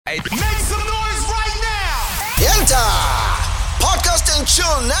Make some noise right now! Enter! Podcast and Chill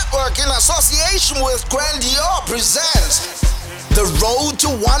Network in association with Grandior presents the Road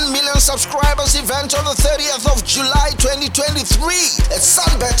to 1 Million Subscribers event on the 30th of July 2023 at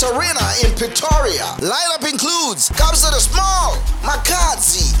Sunbet Arena in Pretoria. Lineup includes Kabza the Small,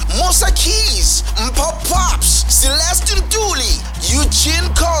 Makazi, Musa Keys, Mpop Pops, Celestine Dooley, Eugene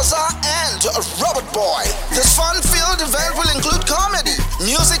Koza, and Robert Boy. This fun-filled event will include comedy,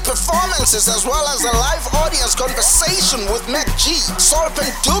 music performances, as well as a live audience conversation with Mac G, Sorpen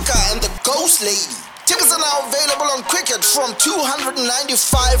Duka, and the Ghost Lady. Tickets are now available on Cricket from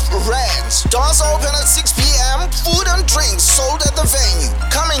 295 rands. Doors open at 6 p.m. Food and drinks sold at the venue.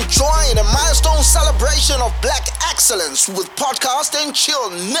 Come and join a milestone celebration of Black excellence with Podcast and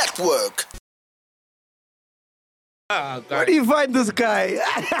Chill Network. Where do you find this guy?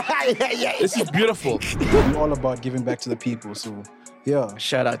 This is beautiful. I'm all about giving back to the people, so yeah.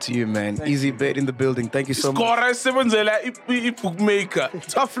 Shout out to you, man. Easy bait in the building. Thank you so much. Skora Sebenzela, bookmaker.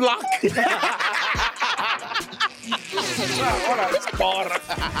 Tough luck.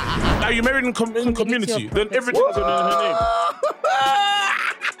 Are you married in community? Then everything's in her name.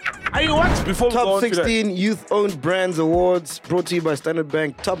 Are you what? Before we go Top on to that. 16 Youth-Owned Brands Awards brought to you by Standard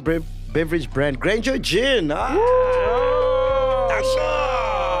Bank. Top beverage brand, Granger Gin.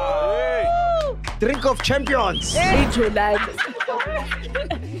 Drink of champions. Anyway,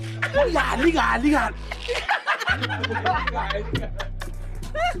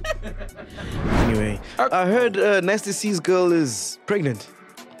 I heard Nasty C's girl is pregnant.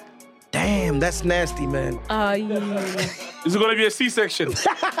 Damn, that's nasty, man. Is it going to be a C-section?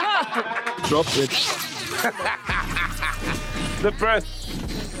 Drop it. The breath.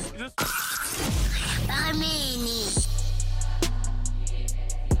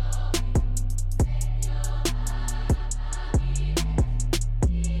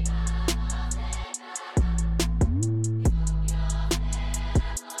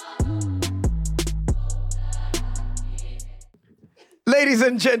 Ladies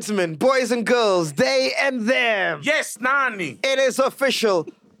and gentlemen, boys and girls, they and them. Yes, Nani. It is official.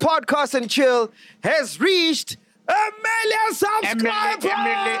 Podcast and Chill has reached 1 million subscribers. A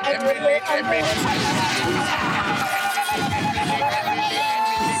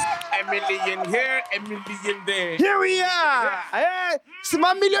million here, a million there. Here we are. It's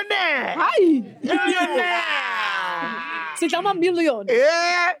my millionaire. Millionaire. Sidama million.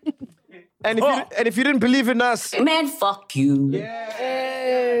 Yeah. And if you didn't believe in us, Man, fuck you.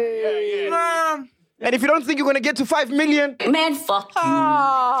 and if you don't think you're gonna get to 5 million, Man, fuck you.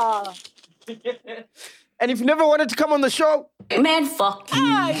 and if you never wanted to come on the show, Man, fuck you.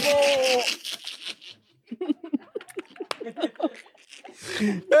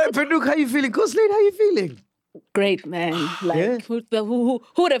 Perduk, how you feeling? Ghost Lady, how you feeling? Great, man. Like, who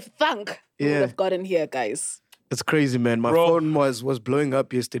would have thunk we Yeah. would have gotten here, guys? It's crazy, man. My Bro. phone was blowing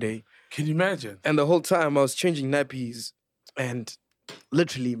up yesterday. Can you imagine? And the whole time I was changing nappies, and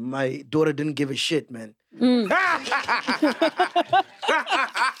literally my daughter didn't give a shit, man.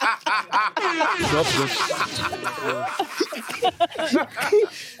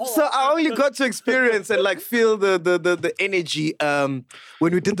 So I only got to experience and like feel the energy when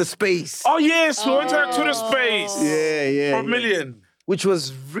we did the space. Oh, yes, we went to the space. Yeah. For a million. Which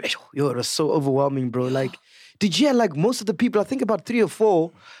was it was so overwhelming, bro. Like, did you hear like most of the people? I think about 3 or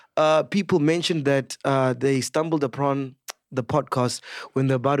 4 people mentioned that they stumbled upon the podcast when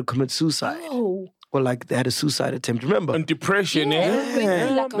they're about to commit suicide. Oh. Or like they had a suicide attempt. Remember? And depression,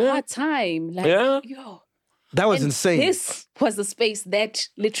 Like a hard time. Like, yo. That was And insane. This was the space that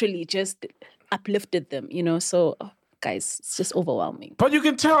literally just uplifted them, you know? So, guys, it's just overwhelming. But you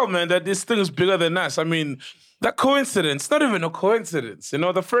can tell, man, that this thing is bigger than us. I mean, that coincidence, not even a coincidence. You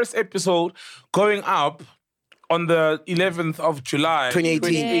know, the first episode going up on the 11th of July,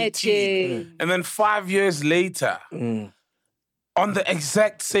 2018. And then 5 years later, on the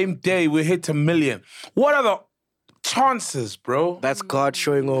exact same day, we hit 1 million. What are the chances, bro? That's God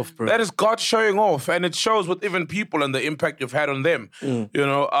showing off, bro. That is God showing off, and it shows with even people and the impact you've had on them. You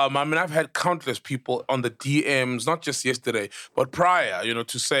know, I mean, I've had countless people on the DMs, not just yesterday, but prior, you know,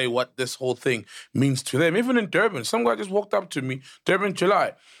 to say what this whole thing means to them. Even in Durban, some guy just walked up to me, Durban,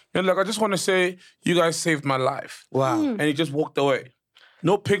 July, and like, I just want to say, you guys saved my life. Wow. And he just walked away.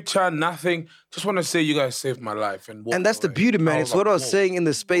 No picture, nothing. Just want to say you guys saved my life. And And that's the beauty, man. It's what I was whoa. saying in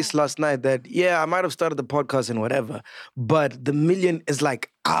the space last night that, yeah, I might have started the podcast and whatever, but the million is like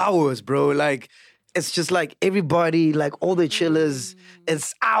ours, bro. Like, it's just like everybody, like all the chillers.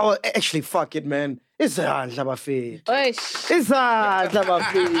 It's our actually fuck it, man. It's Hlabafi. Oish. It's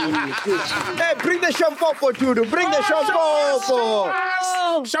Hlabafi. Hey, bring the shampoo for Tudu. Bring the shampoo for.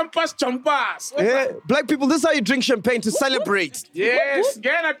 Champas. Yeah, black people, this is how you drink champagne to celebrate. Yes,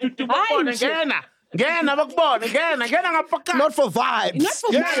 Gena tutu bakbone, Gena. Gena bakbone, Gena ngapaka. Not for vibes. Not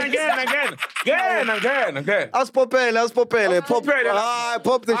for Gena. As popele. Pop,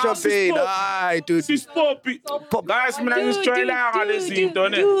 pop the champagne. sis Aye, dude. Sis Poppy. Guys, mina ngisitshela ngalezi zinto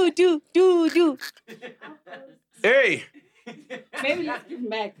ne. Do. Hey, Maybe let's give him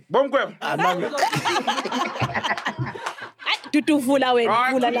back. bomkwem. Vula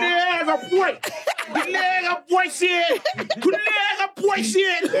wena, vula la. Kulega boy shit.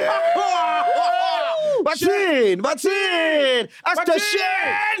 Batin. That's the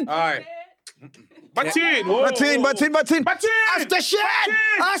shit. Aye. Batin. Batin. That's the shit.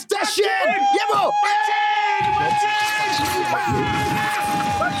 That's the shit. Yebo.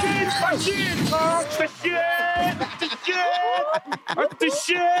 That's the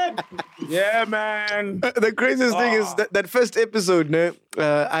shit. Yeah, man. The craziest thing is that first episode, no,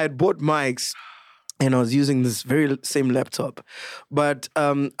 I had bought mics and I was using this very same laptop, but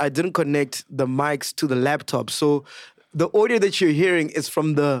I didn't connect the mics to the laptop. So the audio that you're hearing is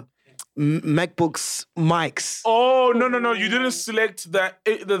from the MacBook's mics. Oh no! You didn't select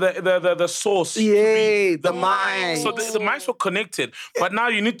the source. Yeah, the mic. So the mics were connected, but now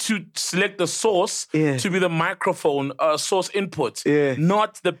you need to select the source Yeah. to be the microphone source input, Yeah.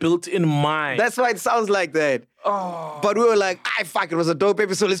 not the built-in mic. That's why it sounds like that. Oh. But we were like, fuck, it was a dope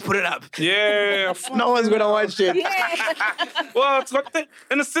episode, let's put it up. Yeah. No one's gonna watch it. Well, it's got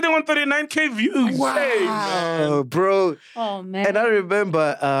and it's sitting on 39K views. Wow. Hey, man. Bro. Oh man. And I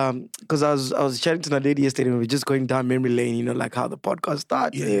remember, because I was chatting to my lady yesterday, and we were just going down memory lane, you know, like how the podcast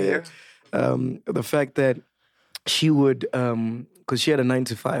starts. Yeah. The fact that she would, because she had a 9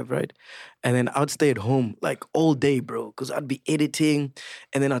 to 5, right? And then I'd stay at home like all day, bro, because I'd be editing,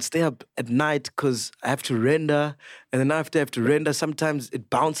 and then I'd stay up at night because I have to render, and then after I have to render, sometimes it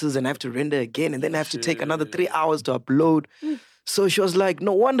bounces and I have to render again, and then I have to take another 3 hours to upload. So she was like,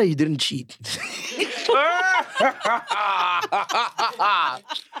 no wonder you didn't cheat. So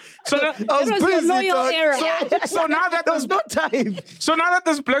I was It was your busy, loyal dog. era. so now that There was no time. so now that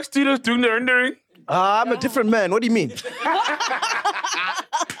this black studio is doing the rendering, I'm a different man. What do you mean?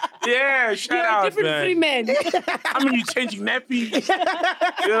 yeah, shout You're a out, different man. free man. I mean, you changing nappies.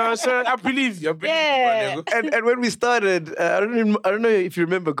 You know what I'm saying? I believe you. Yeah. My nigga. And when we started, I don't know if you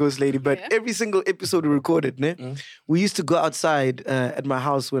remember, Ghost Lady, but every single episode we recorded, ne, we used to go outside at my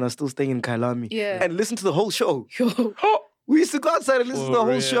house when I was still staying in Kailami Yeah. and listen to the whole show. Yo. We used to go outside and listen to the whole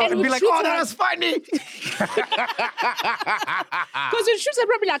real. show And and be we'd like, shoot oh, it that up. was funny. Because we shoot at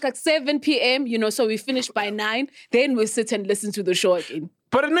probably like at 7 p.m., you know, so we finish by 9. Then we sit and listen to the show again.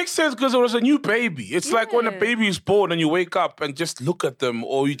 But it makes sense because it was a new baby. It's like when a Yeah. baby is born and you wake up and just look at them,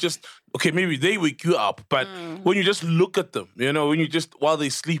 or you just, okay, maybe they wake you up, but when you just look at them, you know, when you just, while they're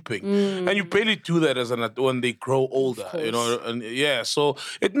sleeping, and you barely do that when they grow older, you know, and yeah, so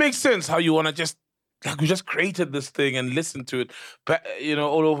it makes sense how you want to just, like, we just created this thing and listen to it, you know,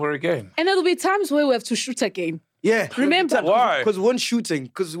 all over again. And there'll be times where we have to shoot again. Yeah. Remember? Why? Because we weren't shooting,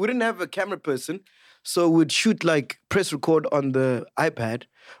 because we didn't have a camera person. So we'd shoot like press record on the iPad.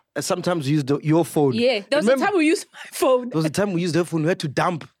 And sometimes we used your phone. Yeah. There was a Remember- time we used my phone. There was a time we used her phone. We had to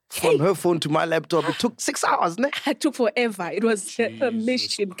dump from her phone to my laptop. It took 6 hours, ne? It took forever. It was a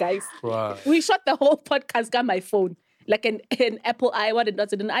mission, guys. Christ. We shot the whole podcast, got my phone. Like an Apple I, what it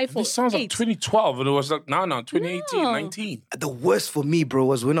was, an iPhone. This sounds like 8. 2012, and it was like, no, 2018, No. 19. The worst for me, bro,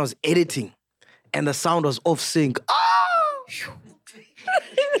 was when I was editing and the sound was off sync.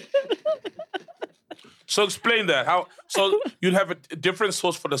 So explain that. So you'd have a different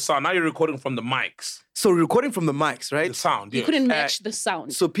source for the sound. Now you're recording from the mics, So recording from the mics, right? the sound. You Yeah. couldn't match the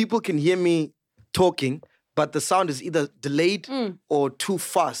sound. So people can hear me talking, but the sound is either delayed or too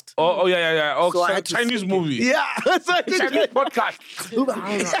fast. Oh yeah. Oh, So I had to Chinese skip. movie. Yeah. So I did Chinese it. podcast.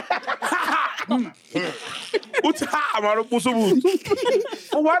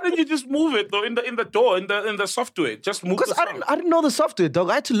 Well, why didn't you just move it though in the door in the software? Just move Because the I sound. didn't know the software, dog.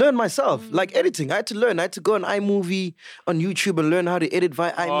 I had to learn myself. Like editing, I had to learn. I had to go on iMovie on YouTube and learn how to edit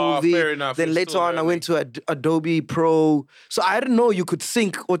via iMovie. fair enough. Then You're later still on, I went to Adobe Pro. So I didn't know you could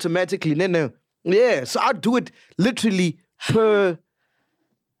sync automatically. No. Yeah. So I'd do it literally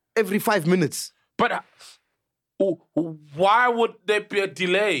every 5 minutes. But why would there be a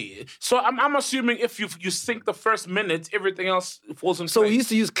delay? So I'm assuming if you sync the first minute, everything else falls in So place. we used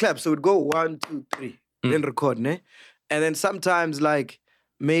to use claps. So it'd go 1, 2, 3, then record, ne? And then sometimes like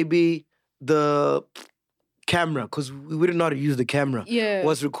maybe the camera, because we didn't know how to use the camera, Yeah.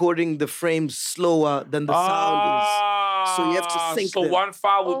 was recording the frames slower than the sound is. So you have to sync So them. one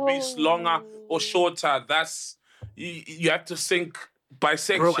file would be longer or shorter. That's you have to sync by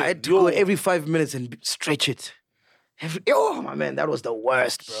section. Bro, I had to go every 5 minutes and stretch it. Oh, my man, that was the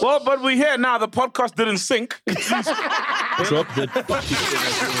worst, bro. Well, but we're here now. The podcast didn't sync. Drop the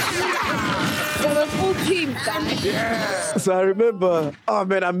For the full team, guys. So I remember, oh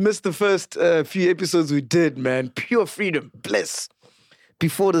man, I missed the first few episodes we did, man. Pure freedom, bliss.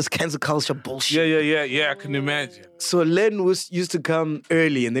 Before this cancel culture bullshit. Yeah. I can imagine. So Len used to come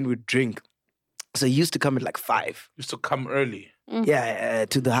early and then we'd drink. So he used to come at like 5. Used to come early. Yeah,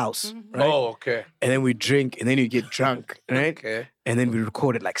 to the house. Right? Oh, okay. And then we drink and then you get drunk, right? Okay. And then we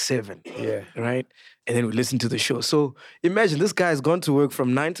record at like 7. Yeah. Right? And then we listen to the show. So imagine this guy has gone to work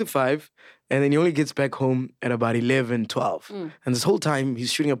from 9 to 5 and then he only gets back home at about 11, 12. And this whole time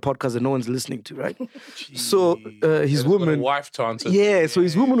he's shooting a podcast that no one's listening to, right? So his Got a woman... wife to answer. Yeah, so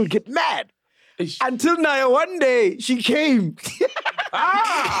his woman would get mad. Until now, one day, she came.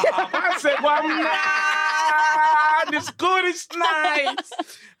 I said, well, nah, it's good, it's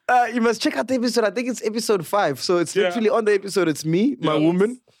nice. You must check out the episode. I think it's episode 5. So it's Yeah. literally on the episode, it's me, my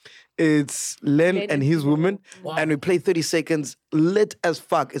woman. It's Len and his woman. And we play 30 seconds, lit as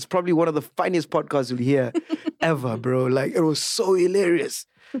fuck. It's probably one of the funniest podcasts you'll hear ever, bro. Like, it was so hilarious.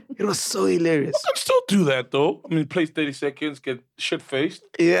 It was so hilarious. I can still do that, though. I mean, play 30 seconds, get shit-faced.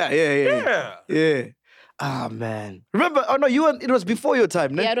 Yeah. Ah, man. Remember, oh no, it was before your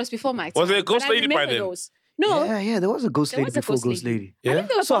time, no? Yeah, it was before my time. Was there a ghost But I lady by remember then? those. No. Yeah, there was a ghost There lady was a before ghost Ghost lady. Lady. I think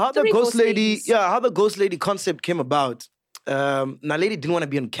there were So about how the 3 ghost lady, ladies. how the ghost lady concept came about. Now, lady didn't want to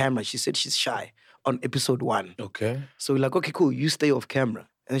be on camera. She said she's shy on episode 1. Okay. So we're like, okay, cool. You stay off camera,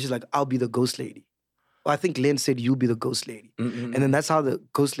 and then she's like, I'll be the ghost lady. Well, I think Len said you'll be the ghost lady, and then that's how the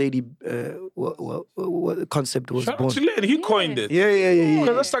ghost lady concept was Shout out born. to Len. He coined it. Yeah.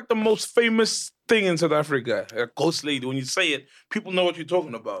 Because that's like the most famous thing in South Africa. A ghost lady. When you say it, people know what you're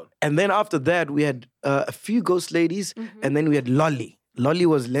talking about. And then after that, we had a few ghost ladies, and then we had Lolly. Lolly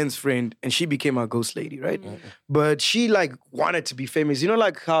was Len's friend, and she became our ghost lady, right? But she like wanted to be famous. You know,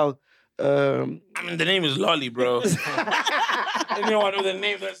 like how. I mean, the name is Lolly, bro. Anyone with a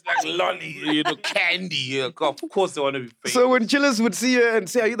name that's like Lolly, candy. Yeah, of course they want to be famous. So when chillers would see her and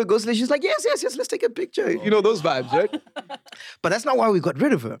say, "Are you the ghost lady?" She's like, "Yes, let's take a picture." You know those vibes, right? But that's not why we got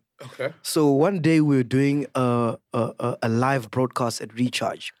rid of her. Okay. So one day we were doing a live broadcast at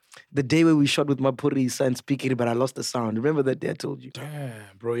Recharge. The day where we shot with Mapurisa and speaking, but I lost the sound. Remember that day I told you?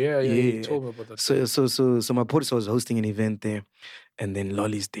 Damn, bro. Yeah. You told me about that. So Mapurisa was hosting an event there, and then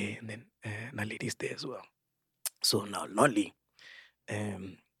Lolly's there, and then Naledi's there as well. So now Lolly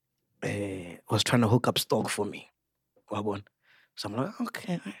was trying to hook up stock for me. Wabon. So I'm like,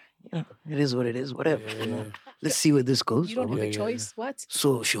 okay, it is what it is, whatever. You know, let's see where this goes. You don't have a choice. What?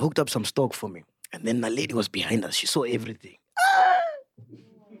 So she hooked up some stock for me. And then the lady was behind us. She saw everything.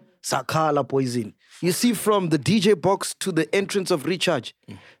 Sakala poison. You see, from the DJ box to the entrance of Recharge,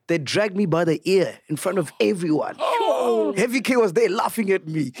 they dragged me by the ear in front of everyone. Oh. Heavy K was there laughing at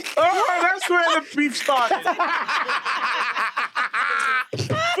me. Oh, that's where the beef started.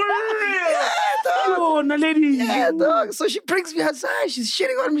 For real. Oh, Naledi. Yeah, dog. So she brings me outside. She's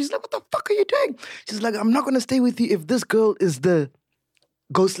shitting on me. She's like, what the fuck are you doing? She's like, I'm not going to stay with you if this girl is the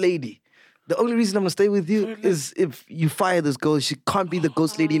ghost lady. The only reason I'm going to stay with you is if you fire this girl. She can't be the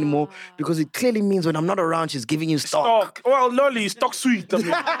ghost lady anymore because it clearly means when I'm not around, she's giving you stock. Stock. Well, Lolly, stock sweet.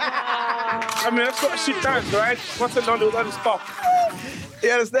 I mean, that's what she does, right? What's a Lolly without a stock?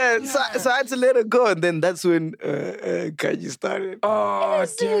 You understand? So I had to let her go. And then that's when Kaji started. Oh,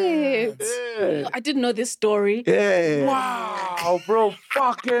 damn. It. I didn't know this story. Yeah. Wow, bro.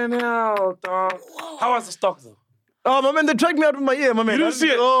 Fucking hell, dog. How was the stock, though? Oh, my man, they dragged me out with my ear, my man. You didn't see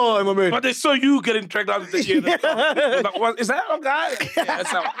it? Oh, my man. But they saw you getting dragged out of the ear. Like, what, is that our guy? Yeah,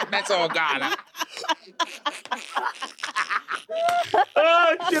 that's our guy.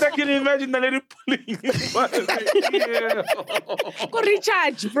 Oh, shit, I can imagine the lady pulling you. Go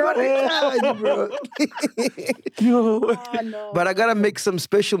recharge, bro. But I gotta make some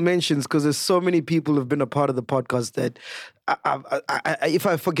special mentions because there's so many people who've been a part of the podcast that if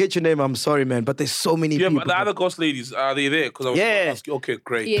I forget your name, I'm sorry, man. But there's so many people. But the other ghost ladies, are they there? Because I was Yeah. going to ask you. Okay,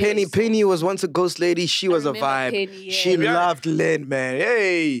 great. Yeah. Penny was once a ghost lady. She was a remember vibe. Penny, yeah. She loved Len, man.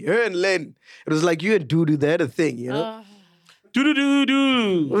 Hey, her and Len. It was like you and Dudu. They had a thing, you know. Do.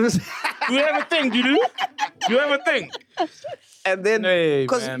 You have a thing, do. You have a thing. And then, Hey,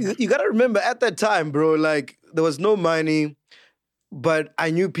 because man. you gotta remember, at that time, bro, like there was no money. but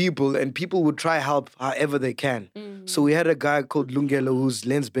I knew people, and people would try help however they can. So we had a guy called Lungelo, who's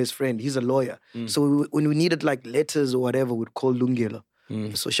Len's best friend. He's a lawyer. So when we needed like letters or whatever, we'd call Lungelo.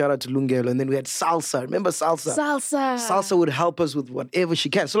 So shout out to Lungelo. And then we had Salsa. Remember Salsa? Salsa would help us with whatever she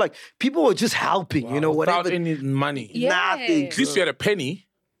can. So like people were just helping, you know, Without whatever. any money. Yeah. Nothing. At least you had a penny.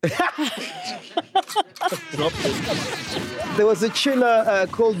 There was a chiller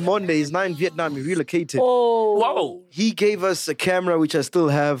called Monday. He's now in Vietnam. He relocated. Oh. Whoa. He gave us a camera, which I still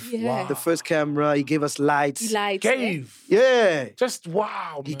have. Yeah. The first camera. He gave us lights. Lights. Gave. Yeah. Just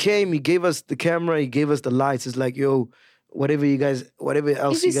wow. He Man. came, he gave us the camera, he gave us the lights. It's like, yo, whatever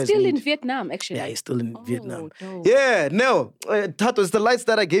else Is he you guys still need. in Vietnam, actually? Yeah, he's still in Vietnam. dope. Yeah, no. Tato, it's the lights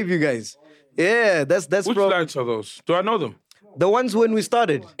that I gave you guys. Yeah, that's Which from lights are those? Do I know them? the ones when we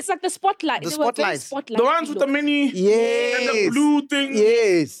started. It's like the spotlight. The They were very spotlights. spotlight The ones with the mini Yes. and the blue thing.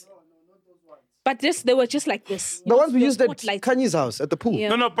 Yes. But they were just like this. The ones we Your used at spotlight. Kanye's house at the pool.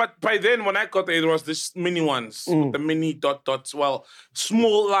 Yeah. No, but by then when I got there, it was this mini ones with the mini dots. Well,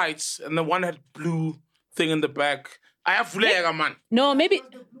 small lights, and the one had blue thing in the back. I have flag, man. No, maybe.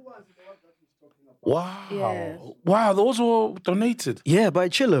 Wow. Yeah. Wow, those were donated. Yeah, by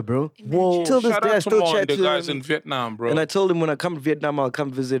Chiller, bro. Whoa. Till this Shout day, I out to still Mon, chat the to guys him. in Vietnam, bro. And I told him when I come to Vietnam, I'll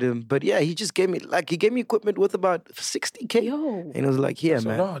come visit him. But yeah, he just gave me equipment worth about 60K. Yo. And I was like, yeah, That's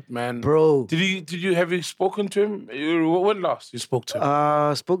man. a lot, man. Bro. Have you spoken to him? When last you spoke to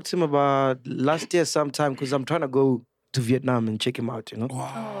him? Spoke to him about last year sometime because I'm trying to go to Vietnam and check him out, you know?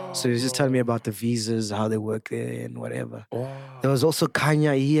 So he was just telling me about the visas, how they work there and whatever. There was also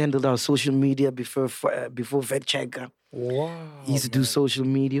Kanye. He handled our social media before Vet Checker. Wow. He used to do social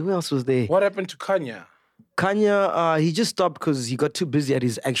media. Who else was there? What happened to Kanye? Kanye, he just stopped because he got too busy at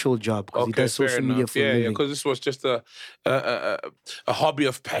his actual job because he does fair social media enough. for a Yeah, living. because this was just a hobby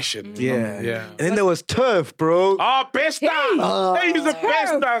of passion. you know? Yeah. Yeah. And then there was Turf, bro. Oh, Besta! Hey, he's a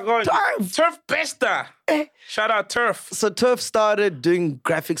Besta. God. Turf Besta. Shout out Turf. So Turf started doing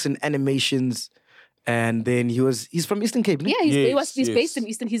graphics and animations, and then he's from Eastern Cape. no? Yeah, he's Yes, based in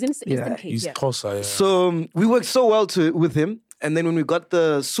Eastern. He's in Eastern Yeah, Cape. He's yeah. Xhosa, yeah. So we worked so well with him, and then when we got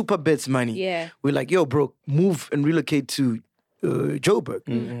the Super Bets money, Yeah. we're like, yo, bro, move and relocate to Joburg.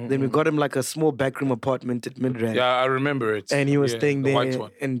 Then we got him like a small backroom apartment at Midrand. Yeah, I remember it. And he was Yeah, staying the there white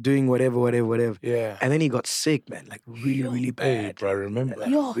one. and doing whatever. Yeah. And then he got sick, man, like really Hey, bad. bro, I remember.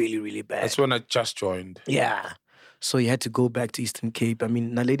 Really, really bad. That's when I just joined. Yeah. So he had to go back to Eastern Cape. I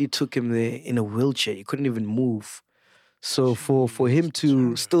mean, Naledi took him there in a wheelchair. He couldn't even move. So for him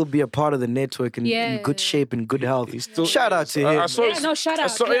to still be a part of the network and in good shape and good health, shout out to him. I saw Yeah, no, shout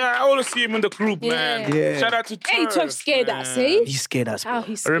out. I always see him in the group, man. Yeah. Shout out to Turf. Hey, Turf scared man. us, eh? He scared us, bro. How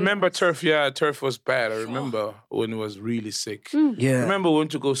he I scared remember us. Turf. Yeah, Turf was bad. I remember when he was really sick. Yeah. I remember we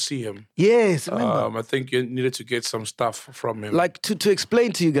went to go see him. Yes, remember. I think you needed to get some stuff from him. Like to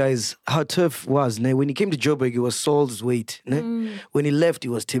explain to you guys how Turf was, né? When he came to Joburg, he was Saul's weight. Né? When he left, he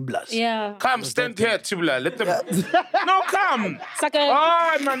was Tiblas. Yeah. Come, stand here, Tibla. Let them. No, come. It's like a.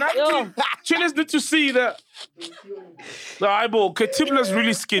 Oh, man. Chillers need to see the eyeball. Okay, Tibla's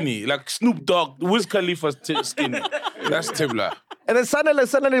really skinny. Like Snoop Dogg, Wiz Khalifa's skinny. That's Tibla. And then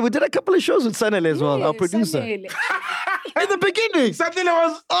Sanele, we did a couple of shows with Sanele as well, our Yeah, producer. Sanele. In the beginning. Sanele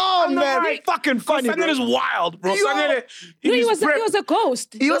was. Oh, on the man, mic. fucking funny, bro. Sanele is wild, bro. Yo. Sanele. No, he was a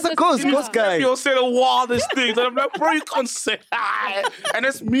ghost. He was a ghost guy. He'll say the wildest things. And I'm like, bro, you can't say hi. And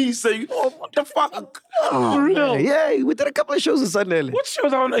it's me saying, oh, what the fuck? For real. Yeah, we did a couple of shows with Sanele. What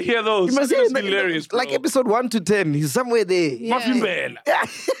shows I want to hear those? You must It's hear hilarious, bro. like episode 1 to 10. He's somewhere there. Mafimbela.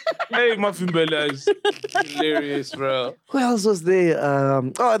 Hey, Mafimbela is hilarious, bro. Who else was there?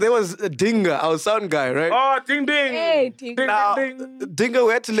 There was Dinga, our sound guy, right? Oh, ding ding. Hey, ding. Now, ding, ding. Dinga,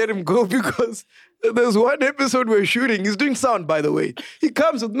 we had to let him go because there's one episode we're shooting. He's doing sound, by the way. He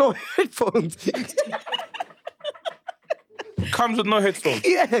comes with no headphones. Comes with no headphones.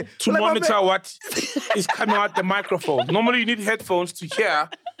 Yeah. To Like, my monitor man- what is coming out the microphone. Normally you need headphones to hear,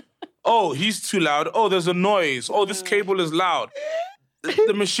 oh, he's too loud. Oh, there's a noise. Oh, this cable is loud.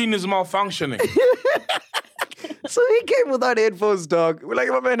 The machine is malfunctioning. So he came without headphones, dog. We're like,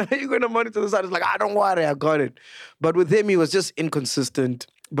 my man, how are you going to monitor the sound? He's like, don't worry, I got it. But with him, he was just inconsistent.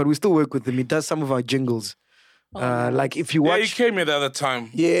 But we still work with him. He does some of our jingles. Like if you Yeah, he watch... came here the other time.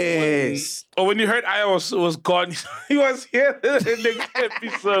 Yes. When you heard I was gone, he was here in the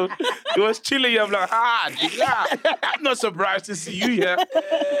episode. He was chilling. I'm like, yeah. I'm not surprised to see you here.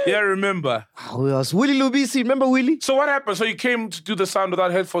 Yeah, remember. Who else? Willie Lubisi. Remember Willie? So what happened? So you came to do the sound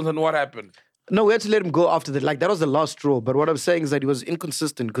without headphones, and what happened? No, we had to let him go after that. Like, that was the last straw. But what I'm saying is that he was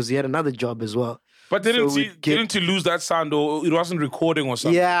inconsistent because he had another job as well. But didn't we didn't you lose that sound or it wasn't recording or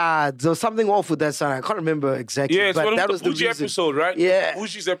something? Yeah, there was something off with that sound. I can't remember exactly. Yeah, it's but one that of was the the Poochie reason. episode, right? Yeah.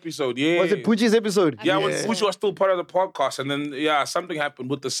 Poochie's episode, yeah. Was it Poochie's episode? Yeah, when Poochie was still part of the podcast, and then something happened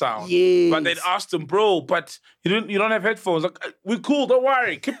with the sound. Yes. But they asked him, bro, but you don't have headphones. Like, we're cool, don't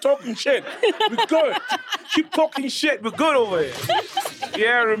worry. Keep talking shit. We're good. Keep talking shit. We're good over here.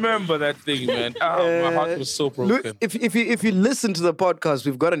 Yeah, I remember that thing, man. Oh, my heart was so broken. Look, if you listen to the podcast,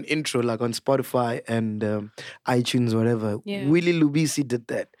 we've got an intro like on Spotify and iTunes, whatever. Yeah. Willie Lubisi did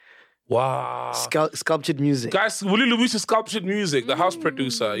that. Wow. Sculptured music. Guys, Willie Lubisi sculptured music, the house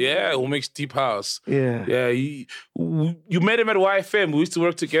producer. Yeah, who makes deep house. Yeah. Yeah, you met him at YFM. We used to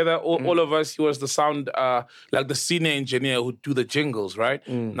work together, all of us. He was the sound, like the senior engineer who'd do the jingles, right?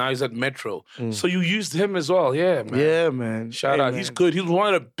 Now he's at Metro. So you used him as well, yeah, man. Yeah, man. Shout Hey, out. man. He's good. He was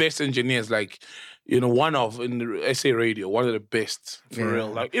one of the best engineers, like, one of in the SA radio, one of the best, for real.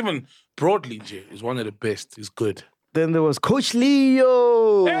 Like, even broadly, Jay is one of the best. He's good. Then there was Coach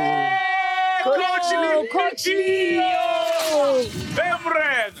Leo. Hey, Coach Leo! Hey,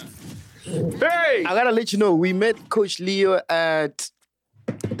 Bren! Hey! I gotta let you know, we met Coach Leo at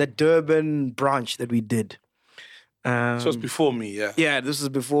the Durban branch that we did. This was before me, yeah. Yeah, this is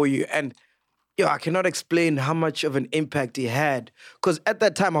before you. And I cannot explain how much of an impact he had. Because at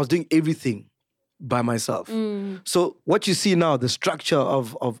that time, I was doing everything by myself. So what you see now, the structure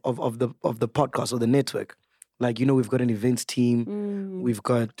of the podcast or the network, like, we've got an events team, we've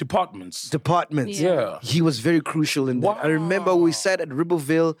got Departments. Yeah. He was very crucial in that. I remember we sat at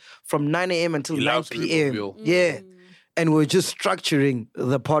Ribbleville from 9 a.m. until He 9 loves p.m. Ribbleville. Yeah. And we were just structuring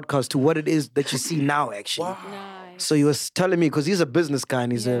the podcast to what it is that you see now, actually. Nice. So he was telling me, because he's a business guy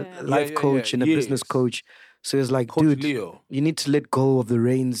and he's a life Yeah, coach and a he business is. coach. So he was like, Coach dude, Leo. you need to let go of the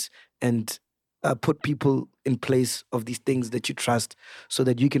reins and put people in place of these things that you trust so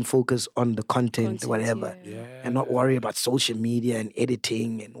that you can focus on the content, whatever, and not worry about social media and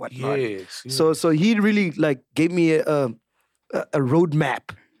editing and whatnot. Yes. So he really like gave me a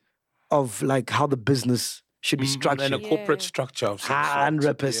roadmap of like how the business should be structured. And a corporate structure of some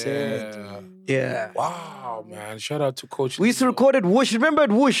sort. 100%. Yeah. Wow, man. Shout out to Coach We used to Leo. record at Whoosh. Remember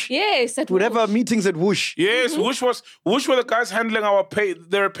at Whoosh? Yes, at We'd have our Whoosh. meetings at Whoosh. Yes, Whoosh were the guys handling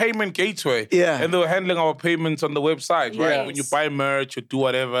their payment gateway. Yeah. And they were handling our payments on the website, right? Yes. When you buy merch or do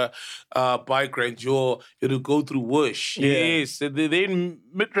whatever, buy grandeur, it'll go through Whoosh. Yeah. Yes. They in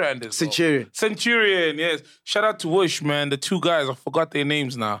Midrand as well. Centurion. Centurion, yes. Shout out to Whoosh, man. The two guys, I forgot their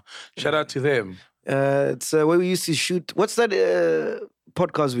names now. Shout out to them. It's where we used to shoot. What's that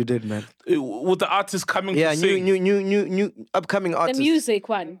podcast we did, man? With the artists coming Yeah, to sing. new upcoming The artists. music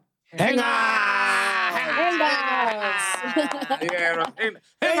one. Hang on. Yeah,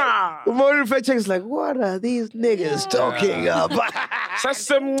 hang on. Modern Fetching is like, what are these niggas talking about?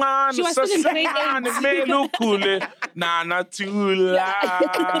 Sasemncane, She was still in grade sasemncane, melukule, nanatula.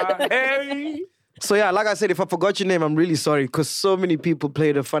 Hey. So yeah, like I said, if I forgot your name, I'm really sorry because so many people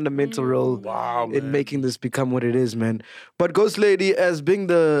played a fundamental role in making this become what it is, man. But Ghost Lady, as being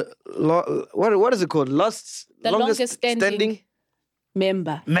the what is it called? The longest standing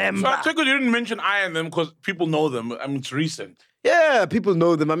member. So I think you didn't mention I and them because people know them. I mean, it's recent. Yeah, people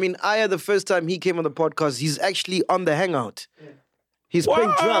know them. I mean, Aya, the first time he came on the podcast, he's actually on the Hangout. He's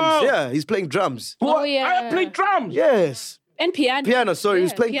playing drums. Yeah, he's playing drums. Oh, yeah. I played drums. Yes. And piano. Piano, sorry, he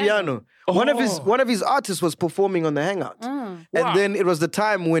was Yeah, playing piano. One of his artists was performing on the Hangout. And then it was the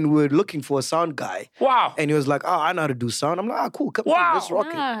time when we were looking for a sound guy. Wow. And he was like, I know how to do sound. I'm like, cool, come on, let's rock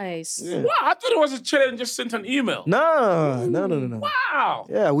it. Nice. Wow, I thought it was a chill and just sent an email. No. Wow.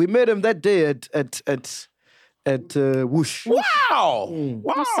 Yeah, we met him that day at Whoosh. Wow.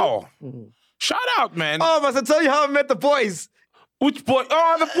 Wow. Shout out, man. Oh, must I tell you how I met the boys? Which boy?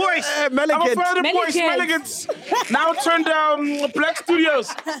 Oh, the boys. Meligant. I'm a fan of the boys. Meligant. Meligant. Now turned down Black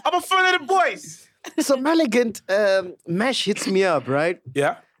Studios. I'm a fan of the boys. So Meligant, Mesh hits me up, right?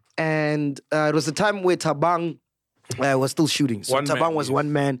 Yeah. And it was the time where Tabang was still shooting. So One Tabang man, was yes.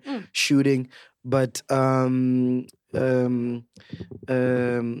 one man shooting, but we're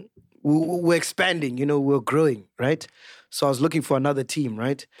expanding, we're growing, right? So I was looking for another team,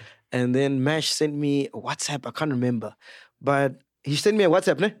 right? And then Mesh sent me a WhatsApp, I can't remember. But he sent me a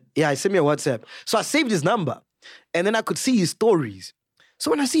WhatsApp, ne? Yeah, he sent me a WhatsApp. So I saved his number. And then I could see his stories. So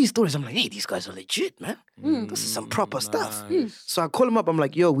when I see his stories, I'm like, hey, these guys are legit, man. This is some proper stuff. So I call him up. I'm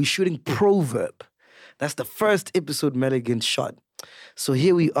like, yo, we're shooting Proverb. That's the first episode Meligant shot. So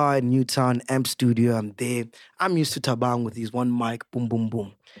here we are in Newtown, Amp Studio. I'm there. I'm used to Tabang with his one mic, boom, boom,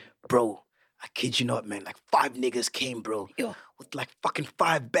 boom. Bro, I kid you not, man. Like 5 niggas came, bro, with like fucking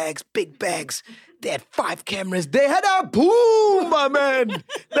 5 bags, big bags. They had 5 cameras. They had a boom, my man.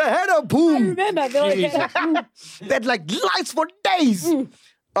 They had a boom. Remember, they They had like lights for days.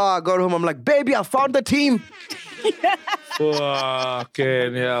 I got home. I'm like, baby, I found the team.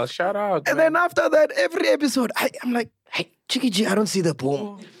 Fucking hell. Shout out. And then after that, every episode, I'm like, hey, Chicky G, I don't see the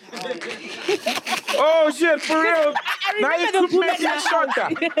boom. Oh shit, for real. Now remember you the could bullet make that now.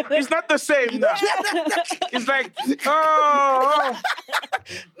 shot. It's not the same now. It's like, oh.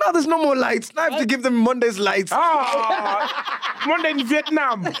 Now there's no more lights. Now I have to give them Monday's lights. Monday in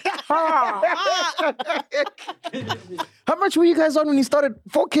Vietnam. Ah. How much were you guys on when you started?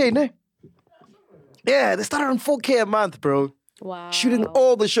 4K, ne? Yeah, they started on 4K a month, bro. Wow. Shooting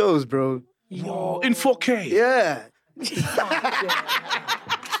all the shows, bro. Whoa, in 4K. Yeah.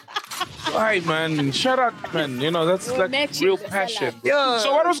 Right, man. Shout out, man. You know, that's like magic, real that's passion. Yeah.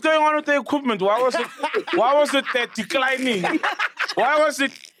 So what was going on with the equipment? Why was it declining? Why was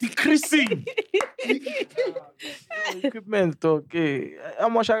it decreasing? Equipment, okay.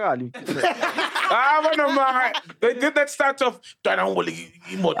 Amoshakali. They did that start of no way.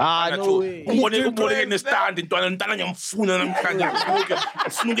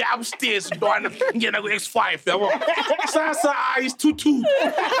 upstairs X5 Sasa is 2-2.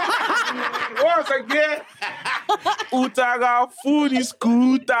 Was again Utaga food is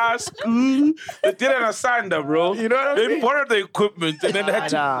scooter school. They did an asanda, bro. You know what I mean? They borrowed the equipment and then they had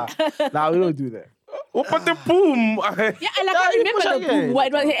to Nah, we don't do that. but the boom. Yeah, I remember the boom.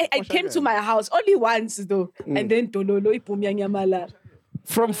 I came to my house only once though, and then Dololo iboom yanyamala.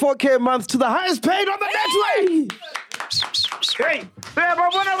 From 4K a month to the highest paid on the network. Hey, they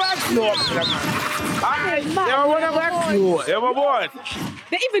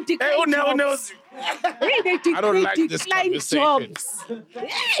They even declined jobs. They I don't like this declined conversation. jobs.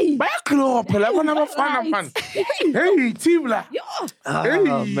 Hey, Hey, Tibla.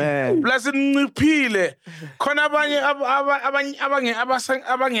 Oh, man. Plus ngiphile. Khona abanye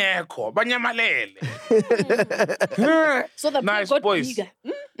abangekho, banyamalele. so the Nice pool got boys. bigger.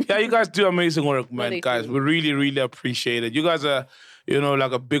 Yeah, you guys do amazing work, man, they guys. do. We really, really appreciate it. You guys are,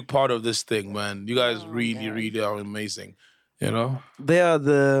 like a big part of this thing, man. You guys really, really are amazing. You know? They are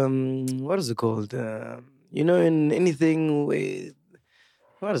the, what is it called? In anything with,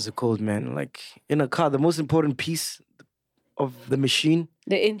 what is it called, man? Like in a car, the most important piece of the machine,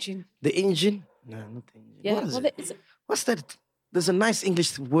 The engine. the engine. No, not the engine. Yeah, What is well, it? What's that? There's a nice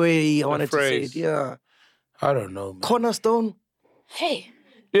English way I wanted to say phrase. it. Yeah. I don't know, man. Cornerstone. Hey,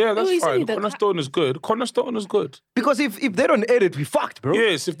 Yeah, that's you see fine. the Cornerstone is good. Cornerstone is good. Because if they don't edit, we fucked, bro.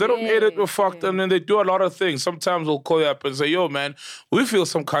 Yes, if they don't edit, we're fucked. And then they do a lot of things. Sometimes they'll call you up and say, yo, man, we feel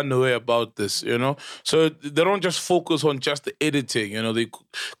some kind of way about this, So they don't just focus on just the editing, They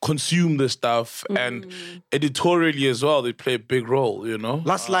consume the stuff. And editorially as well, they play a big role,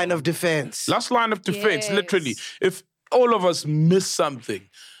 Last line of defense. Last line of defense, Yes. literally. If all of us miss something,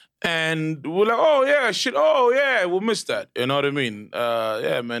 and we're like, oh, yeah, shit. Oh, yeah, we'll miss that. You know what I mean?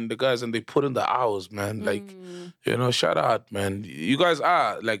 Yeah, man, the guys, and they put in the hours, man. Like, shout out, man. You guys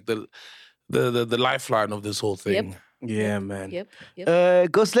are, like, the lifeline of this whole thing. Yeah, man. Yep.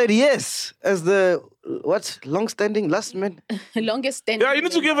 Ghost Lady, yes. As the, long-standing last man? Longest standing. Yeah, you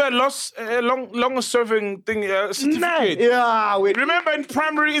need to give a longer serving thing certificate. Yeah, wait. Remember in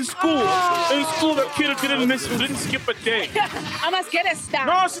school, the kid didn't skip a day. I must get a star.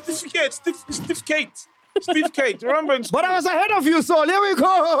 No, certificate. Remember in school. But I was ahead of you, Saul. Here we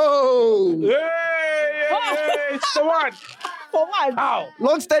go. Hey, it's the one. For what? How?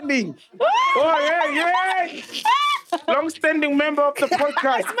 Long-standing. Oh, yeah. Long-standing member of the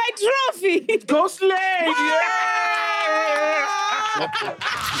podcast. It's my trophy. Ghost Lady,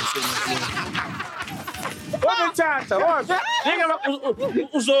 What the chance?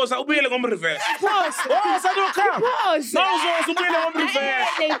 Uzosa ubuyele ngomreverse. Pause. Come. Pause. No, uzosa ubuyele ngomreverse.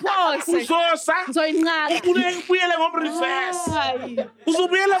 Hey, pause. Uzosa Ngizoyinqaka. ubuyele ngomreverse. Hayi.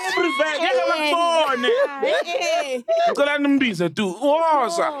 Uzobuyela ngomreverse. Ngeke bakubone. Ngicela nimbize tu.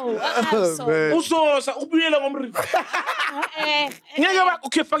 Uzosa. Uzosa ubuyele ngomreverse. Ngeke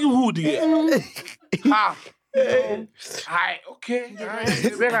bakukhipha ihoodie ke. Ha. Hi, okay.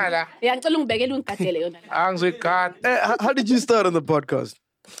 Beka la. Yeah, ngicela ungibekele ungigadele yona la. Angizigada. How did you start on the podcast?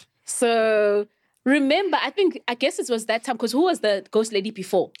 So remember, I guess it was that time because who was the ghost lady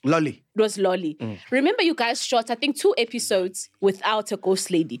before? Lolly. It was Lolly. Remember you guys shot, I think, 2 episodes without a ghost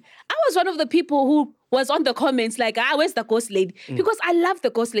lady. I was one of the people who was on the comments like, where's the ghost lady? Because I love the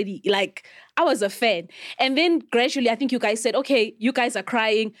ghost lady. Like, I was a fan. And then gradually, I think you guys said, okay, you guys are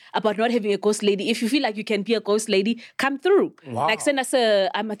crying about not having a ghost lady. If you feel like you can be a ghost lady, come through. Like send us I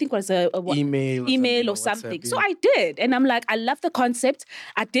think it was a what? Email or something. So I did. And I'm like, I love the concept.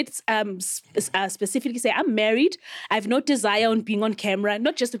 I did specifically say, I'm married. I have no desire on being on camera,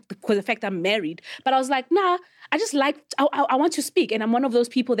 not just because of the fact I'm married, but I was like, nah, I just I want to speak. And I'm one of those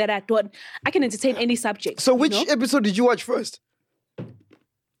people that I can entertain any subject. So which episode did you watch first?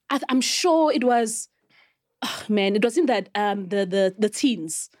 I'm sure it was, it was in that the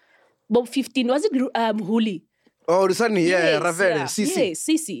teens, about 15. Was it Huli? Oh, the Sunny, Yes, Ravele, Sisi. Yes,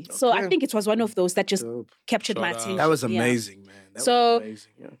 Sisi. So I think it was one of those that just captured my attention. That was Yeah. amazing, man. That So- was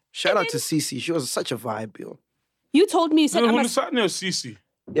amazing. Yeah. Shout out to Sisi. She was such a vibe, yo. You told me, you said, Ulisani or Sisi?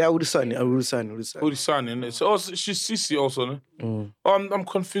 Yeah, Udusani. Ulisani. And it's also, she's Sisi also, no? Oh, I'm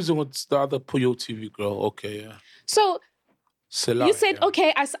confusing with the other Puyo TV girl. Okay, yeah. so Selah, you said, yeah.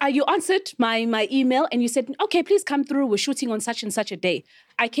 okay, you answered my email and you said, okay, please come through. We're shooting on such and such a day.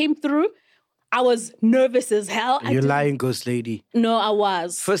 I came through. I was nervous as hell. You're lying, ghost lady. No, I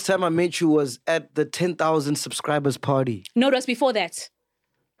was. First time I met you was at the 10,000 subscribers party. No, it was before that.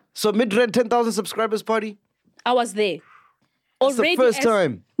 So Midrand 10,000 subscribers party? I was there. It's the first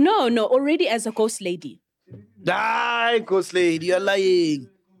time. No, already as a ghost lady. Die, ghost lady, you're lying.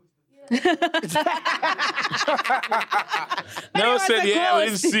 Never was said, a yeah, we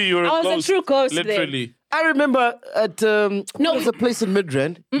didn't ghost. see you. Were I was a ghost, true ghost then. literally. I remember at there's a place in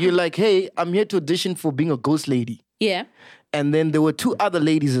Midrand. You're like, hey, I'm here to audition for being a ghost lady. Yeah. And then there were two other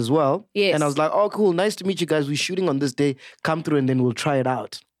ladies as well. Yes. And I was like, oh, cool, nice to meet you guys. We're shooting on this day. Come through and then we'll try it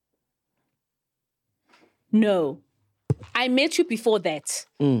out. No. I met you before that.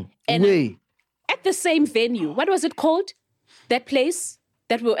 And Way. at the same venue. What was it called? That place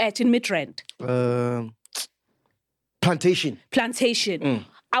that we were at in Midrand. Plantation. Plantation.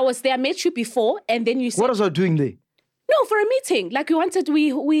 I was there, I met you before, and then you said, What was I doing there? no, for a meeting. Like we wanted, we.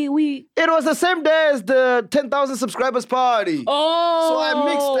 It was the same day as the 10,000 subscribers party. Oh.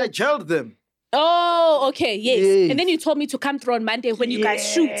 So I gelled them. Oh, okay, yes. Yes. And then you told me to come through on Monday when you guys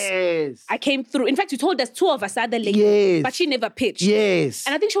shoot. Yes. I came through. In fact, you told us two of us are the lady, Yes. but she never pitched. Yes.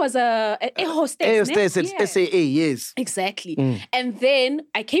 And I think she was a hostess. Air ne? hostess, it's Yeah. SAA, yes. Exactly. And then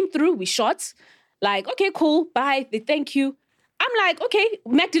I came through, we shot. Like, okay, cool, bye, thank you. I'm like, okay,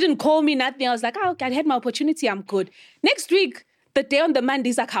 Mac didn't call me, nothing. I was like, oh, okay, I had my opportunity, I'm good. Next week, the day on the Monday,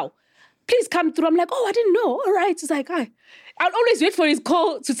 he's like, how? Please come through. I'm like, oh, I didn't know. All right. It's like, I'll always wait for his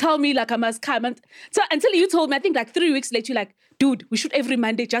call to tell me, like, I must come. And so until you told me, I think like 3 weeks later, you're like, dude, we shoot every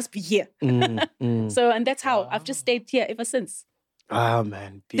Monday, just be here. So, and that's how I've just stayed here ever since. Ah,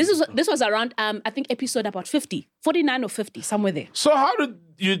 man. This was around, I think, episode about 50, 49 or 50, somewhere there. So how did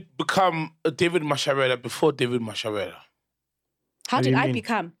you become a David Mashabela before David Mashabela? How did I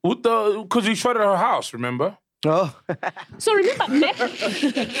become? Because you shot at her house, remember? Oh. So remember, Mac?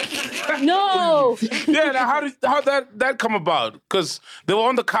 No. Yeah, now how that come about? Because they were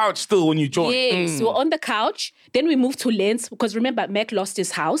on the couch still when you joined. Yes, we were on the couch. Then we moved to Len's because remember, Mac lost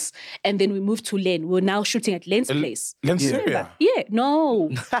his house, and then we moved to Len. We're now shooting at Len's place. Lens area. Yeah, no.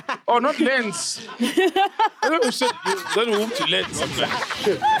 Oh, not Lens. I know you said then we moved to Lens. I'm like,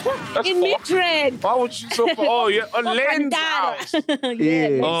 that's In Midrand. why would you so far? Oh, yeah, on Lens house. Yeah,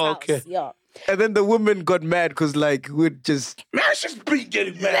 Len's Oh, house. okay. Yeah. And then the woman got mad because, like, we'd just... Man, she's pretty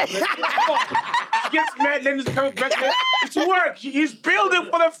getting mad. Man. She gets mad, then he's coming back there. It's work. He's building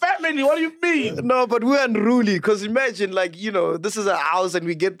for the family. What do you mean? No, but we're unruly because imagine, like, you know, this is a house and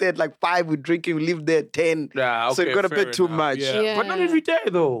we get there at like 5, we're drinking, we leave there at 10. Yeah, okay, so it got a fair bit too enough. much. Yeah. But not every day,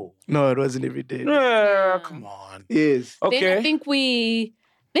 though. No, it wasn't every day. Yeah, come on. Yes. Then Okay. I think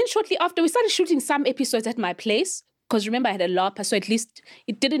then shortly after, we started shooting some episodes at my place because remember, I had a LARPer, so at least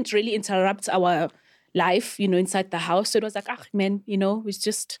it didn't really interrupt our life, you know, inside the house. So it was like, man, you know, we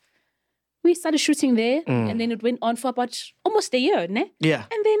started shooting there and then it went on for about almost a year, ne? Yeah.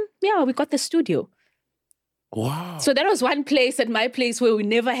 And then, yeah, we got the studio. Wow. So that was one place at my place where we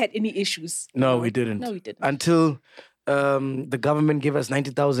never had any issues. No, we didn't. No, we didn't. Until the government gave us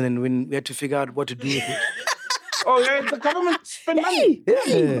 90,000 and when we had to figure out what to do with it. Oh, yeah, the government spent money.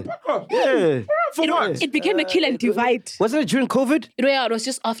 Yeah. Yeah. For what? It became a kill and divide. Wasn't it during COVID? Yeah, it was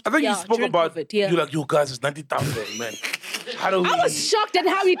just after. I think you spoke during about, COVID, yeah. you're like, yo, guys, it's 90,000, man. How do we... I was shocked at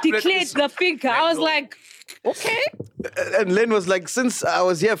how he declared the figure. I was like, okay. And Len was like, since I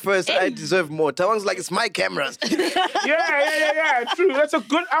was here first, I deserve more. Tawang's like, it's my cameras. Yeah, true. That's a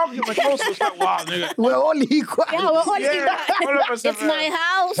good argument also. It's like, wow, nigga. We're all equal. Yeah, we're all Yeah, all of us It's have, my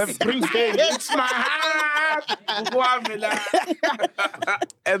house. have drinks there. It's my house.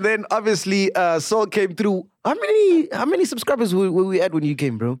 And then obviously Saul came through How many subscribers were we at when you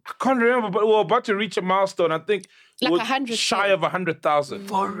came, bro? Can't remember, but we were about to reach a milestone. I think Like we're 100K. shy of 100,000.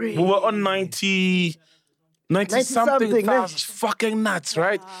 For real? We were on 90 something something, thousand. It's fucking nuts,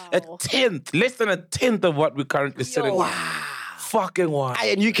 right? A tenth, less than a tenth of what we're currently sitting on. Fucking wild. Aye,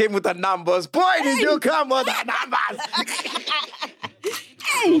 and you came with the numbers. Boy, did you come with the numbers?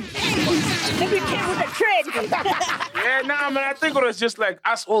 Then we came with a trend. Yeah, nah, man. I think it was just like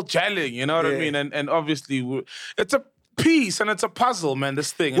us all gelling, you know what I mean? And obviously, it's a piece and it's a puzzle, man,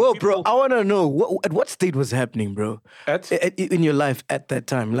 this thing. And Well, people- bro, I want to know, at what state was happening, bro? In your life at that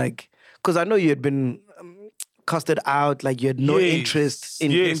time? Like, because I know you had been casted out, like you had no Yes, interest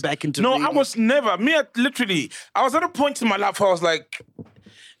in getting back into No, radio. I was never. I was at a point in my life where I was like,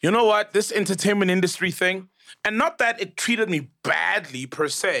 you know what, this entertainment industry thing, and not that it treated me badly per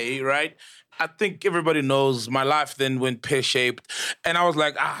se, right? I think everybody knows my life then went pear-shaped, and I was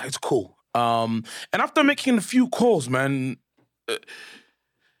like, it's cool. And after making a few calls, man,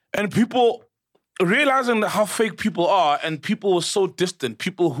 and people realizing how fake people are, and people were so distant,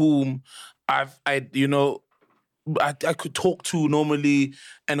 people whom I could talk to normally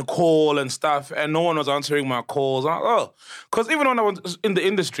and call and stuff, and no one was answering my calls. Because even when I was in the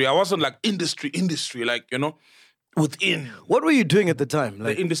industry, I wasn't like industry, like, you know, within. What were you doing at the time?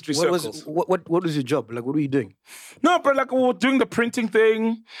 Like, industry what circles. What was your job? Like, what were you doing? No, but like we were doing the printing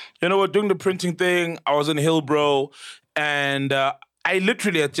thing. You know, I was in Hillbro, and I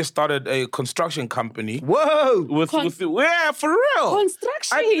literally had just started a construction company. Whoa! Yeah, for real.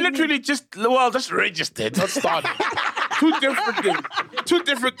 Construction. I literally just registered, not started. Two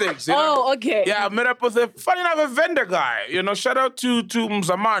different things. You know? Oh, okay. Yeah, I met up with a vendor guy. You know, shout out to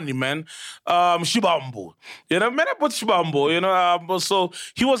Mzamani, man. Shibambo. You know, met up with Shibambo. You know, so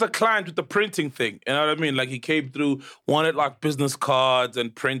he was a client with the printing thing. You know what I mean? Like he came through, wanted like business cards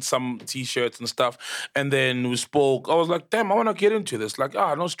and print some T-shirts and stuff. And then we spoke. I was like, damn, I want to get into this. Like,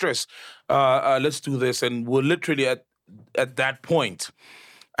 no stress. Let's do this. And we're literally at that point.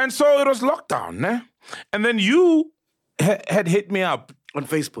 And so it was lockdown, eh? And then you had hit me up On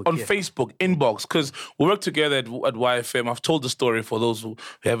Facebook. Facebook inbox, because we work together at YFM. I've told the story for those who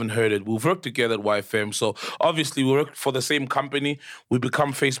haven't heard it. We've worked together at YFM, so obviously we work for the same company. We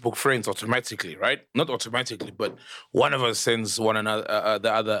become Facebook friends automatically, right? Not automatically, but one of us sends one another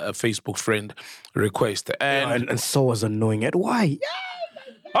the other a Facebook friend request, And so was annoying it. Why?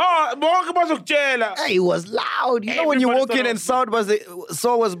 Hey, it was loud. You know when you Everybody walk in thought and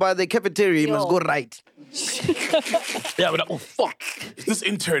Saw was by the cafeteria, you must go right. Yeah, we're like, oh fuck, this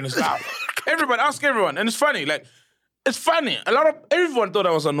intern is loud. Ask everyone, and it's funny. Like, it's funny. Everyone thought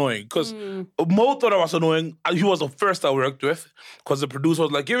I was annoying because Mo thought I was annoying. He was the first I worked with because the producer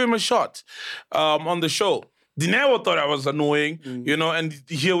was like, give him a shot on the show. Dinero thought I was annoying, you know, and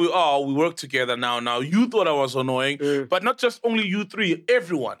here we are. We work together now. Now, you thought I was annoying, but not just only you three,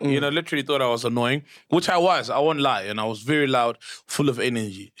 everyone, you know, literally thought I was annoying, which I was. I won't lie. And I was very loud, full of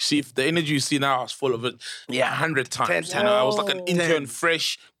energy. See, if the energy you see now, I was full of it 100 times. You know, I was like an intern,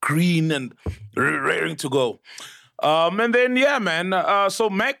 fresh, green, and raring to go. And then, yeah, man. So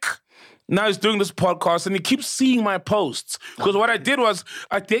Mac now he's doing this podcast and he keeps seeing my posts. Because what I did was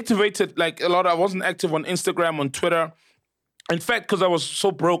I deactivated like a lot. I wasn't active on Instagram, on Twitter. In fact, because I was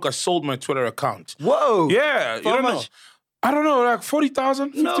so broke, I sold my Twitter account. Whoa. Yeah. You For how don't know. much? I don't know, like 40,000,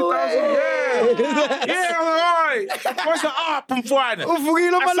 50,000. No way. Yeah, I'm like, what's the up?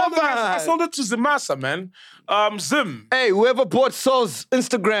 I sold it to Zimasa, man. Zim. Hey, whoever bought Saul's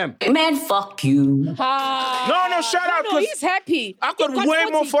Instagram. Man, fuck you. No, shout out. No, 'cause he's happy. I've got He got way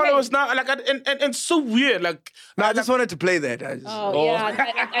more 40K. followers now. Like, and it's so weird. Like, No, I just wanted to play that. Oh, yeah,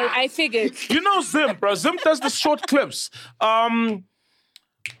 I figured. you know Zim, bro. Zim does the short clips.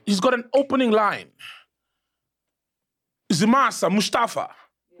 He's got an opening line. Zimasa, Mustafa.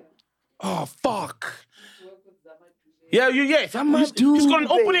 Oh, fuck. Yeah. He's got an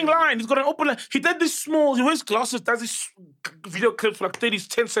opening line. He's got an opening line. He did this small, he wears glasses, does this video clip for like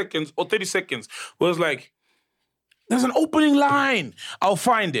 10 seconds or 30 seconds. Where it's like, there's an opening line. I'll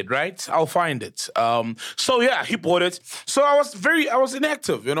find it, right? I'll find it. So yeah, he bought it. So I was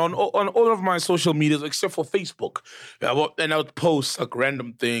inactive, you know, on all of my social medias except for Facebook. Yeah, and I would post like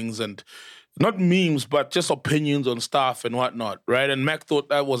random things and not memes, but just opinions on stuff and whatnot, right? And Mac thought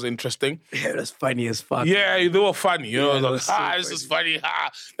that was interesting. Yeah, that's funny as fuck. Yeah, they were funny, you know. Yeah, Like, this is funny,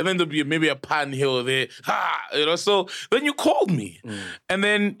 and then there'd be maybe a pun here or there, you know. So then you called me, and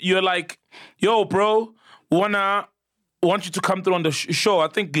then you're like, "Yo, bro, want you to come through on the show." I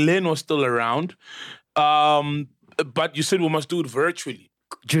think Glenn was still around, but you said we must do it virtually.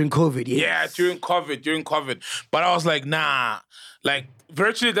 During COVID, Yeah, during COVID. But I was like, nah. Like,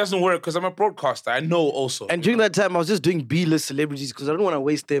 virtually doesn't work because I'm a broadcaster. I know also. And during that time, I was just doing B-list celebrities because I don't want to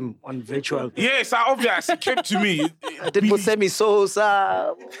waste them on virtual. Yes, obviously, it came to me. I did Mosemi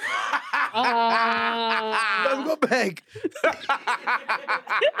Sosa. Ah. Let's go back.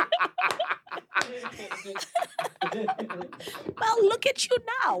 Well, look at you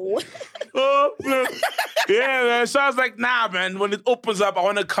now. Oh, man. Yeah, man. So I was like, nah, man. When it opens up, I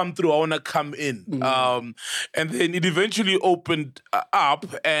want to come through. I want to come in. And then it eventually opened up,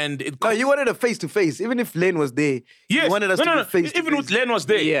 and it. No, you wanted a face-to-face. Even if Len was there, Yes. you wanted us to be face-to-face. Even with Len was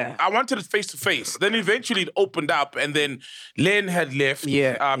there. Yeah. I wanted it face to face. Then eventually it opened up, and then Len had left.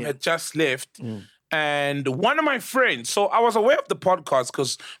 Had just left. And one of my friends, so I was aware of the podcast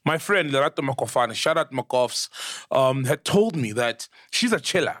because my friend Lerato Makofane, shout out Makoffs, had told me that she's a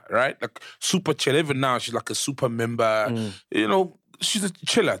chiller, right? Like super chill. Even now, she's like a super member. You know, she's a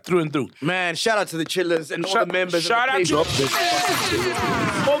chiller through and through. Man, shout out to the chillers and all the members. Shout of the out page.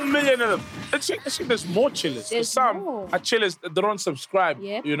 to 4 million of them. Actually, there's more chillers. There's Some more. are chillers that don't subscribe,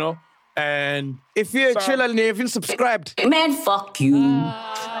 Yep. you know? And If you're a chiller and if you're subscribed, Man, fuck you.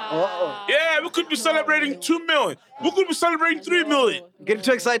 yeah, we could be celebrating 2 million. We could be celebrating 3 million. get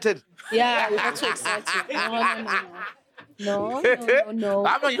too excited. Yeah, we got too excited. No.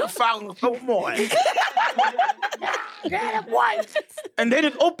 I'm on your phone no more. And then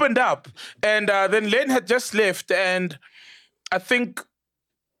it opened up, and then Len had just left, and I think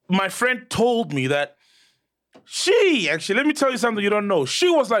my friend told me that actually, let me tell you something you don't know. She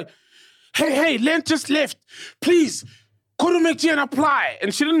was like, hey, Len just left. Please, go to McG and apply.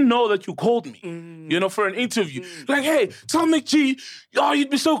 And she didn't know that you called me, you know, for an interview. Like, hey, tell McG, you'd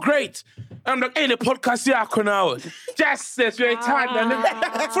be so great. And I'm like, hey, the podcast yakho now. Just says you're a For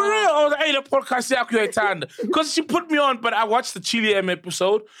real, I was like, hey, the podcast yakho you're a because she put me on, but I watched the Chile M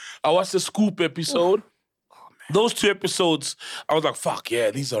episode. I watched the Scoop episode. Those 2 episodes, I was like, fuck,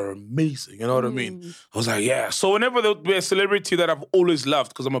 yeah, these are amazing. You know what I mean? I was like, yeah. So whenever there would be a celebrity that I've always loved,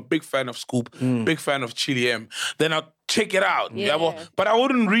 because I'm a big fan of Scoop, big fan of Chile M, then I'll check it out. Yeah. But I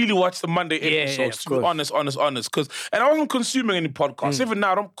wouldn't really watch the Monday Yeah, episodes, of to be course. honest. And I wasn't consuming any podcasts. Even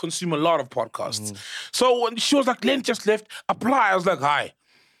now, I don't consume a lot of podcasts. So when she was like, Len just left, apply. I was like, hi.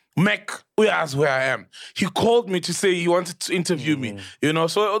 Mac, that's where I am. He called me to say he wanted to interview me, you know,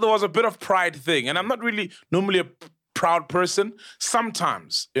 so there was a bit of pride thing. And I'm not really normally a proud person,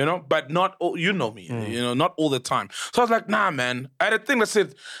 sometimes, you know, but not all, you know me, you know, not all the time. So I was like, nah, man. I had a thing that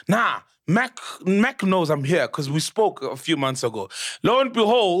said, nah, Mac knows I'm here because we spoke a few months ago. Lo and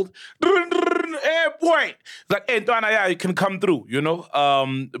behold, hey, boy. Like, hey, Dwana, yeah, you can come through, you know?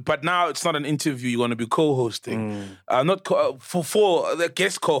 But now it's not an interview. You're going to be co-hosting. Not for the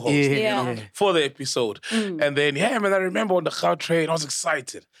guest co-host, Yeah. you know, for the episode. And then, yeah, man, I remember on the car train, I was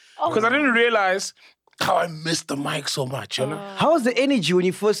excited. Because I didn't realize how I missed the mic so much, you know? How was the energy when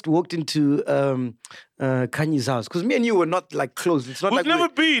you first walked into Kanye's house? Because me and you were not like close. It's not We've like never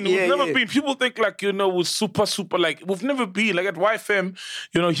we're- been. Yeah, We've never yeah. been. People think like, you know, we're super, like, we've never been. Like at YFM,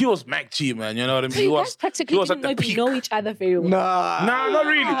 you know, he was Mac G, man. You know what I mean? So He you was, guys practically he was didn't at the maybe peak. know each other very well. Nah. Nah, not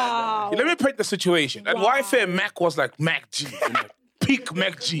really. Let me paint the situation. At YFM, Mac was like Mac G. You know, peak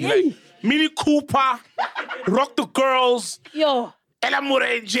Mac G. Like Mini Cooper, Rock the Girls, Yo, Ella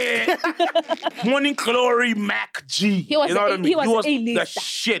Morenje, Morning Glory, Mac G. He was you know a- what I mean? he was the A-lister.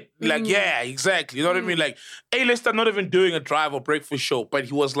 shit. Like, yeah, exactly. You know what I mean? Like, A-lister not even doing a drive or breakfast show, but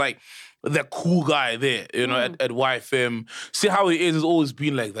he was like the cool guy there, you know, at YFM. See how he is, it's always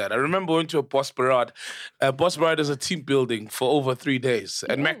been like that. I remember going to a Boss Parade. Boss Parade is a team building for over 3 days,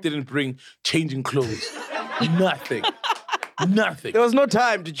 and Mac didn't bring changing clothes. Nothing. Nothing. There was no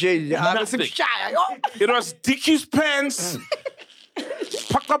time to change. Nothing. It was Dickies pants,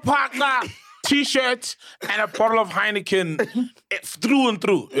 Paka, T-shirt, and a bottle of Heineken through and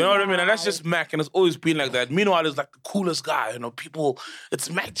through. You know what I mean? And that's just Mac, and it's always been like that. Meanwhile, it's like the coolest guy. You know, people, it's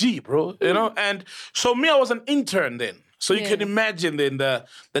Mac G, bro. You know? And so me, I was an intern then. So you can imagine then the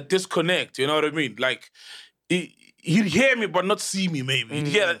disconnect. You know what I mean? Like, he'd hear me but not see me, maybe. He'd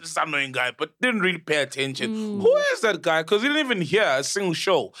hear this annoying guy, but didn't really pay attention. Who is that guy? Because he didn't even hear a single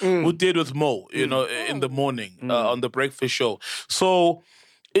show we did with Mo, you know, in the morning on the breakfast show. So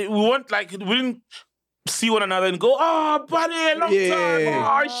we didn't see one another and go, oh, buddy, long time.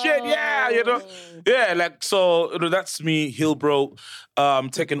 Oh, shit, yeah, you know. Yeah, like, so, you know, that's me, Hillbro,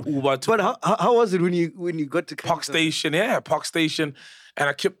 taking Uber to But how was it when you got to Park Station, Park Station. And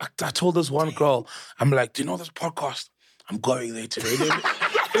I told this one girl, I'm like, do you know this podcast? I'm going there today.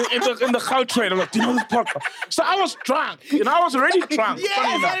 in the car train, I'm like, do you know this podcast? So I was drunk. You know, I was already drunk. Yes,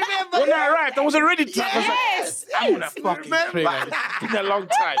 Funny enough. I remember. When I arrived, I was already drunk. Yes, I was like, I'm gonna fucking train. It's been a long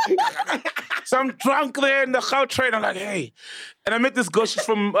time. So I'm drunk there in the Gautrain. I'm like, hey. And I met this girl, she's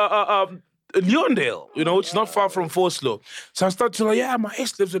from Leondale, which is not far from Vosloo. So I start to like, yeah, my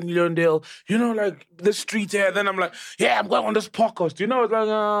ex lives in Leondale, like the street there. Then I'm like, yeah, I'm going on this podcast. It's like,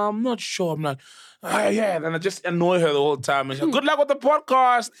 I'm not sure. I'm like, yeah. Then I just annoy her the whole time. And she's like, good luck with the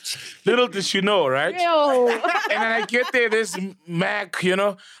podcast. Little did she know, right? Yo. And then I get there, this Mac,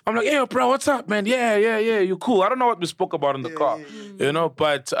 I'm like, hey, bro, what's up, man? Yeah, you cool. I don't know what we spoke about in the car,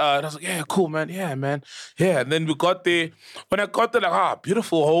 but I was like, yeah, cool, man. Yeah, man. Yeah, and then we got there. When I got there, like,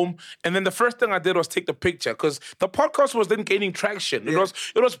 beautiful home. And then the first thing I did was take the picture because the podcast was then gaining traction. It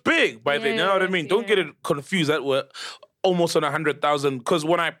was big by then, you know what I mean? Don't get it confused. That we're almost on 100,000. Because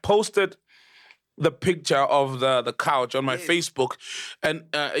when I posted the picture of the couch on my Facebook, and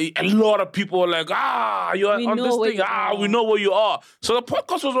a lot of people were like, you're on this thing. We know where you are. So the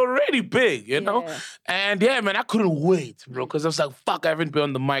podcast was already big, know? And yeah, man, I couldn't wait, bro, because I was like, fuck, I haven't been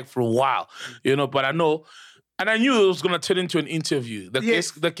on the mic for a while, but I know. And I knew it was going to turn into an interview.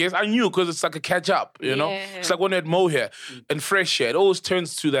 The case, I knew because it's like a catch up, It's like when I had Mo here and Fresh here. It always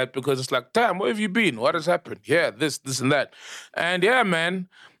turns to that because it's like, damn, where have you been? What has happened? Yeah, this and that. And yeah, man,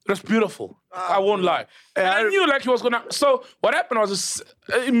 it was beautiful. I won't lie. And I knew like he was going to... So what happened was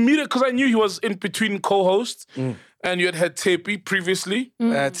immediate because I knew he was in between co-hosts and you had Tepi previously.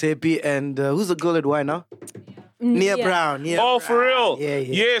 Tepi and who's the girl at Y now? Nia Brown. For real?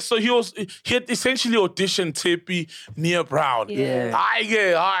 Yeah. So he had essentially auditioned Tepi, Nia Brown. Yeah. I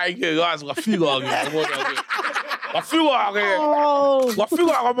get, guys. I feel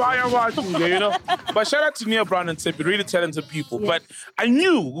But shout out to Nia Brown and Tepi, really talented people. Yeah. But I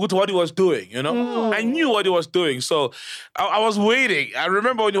knew with what he was doing, I knew what he was doing. So I was waiting. I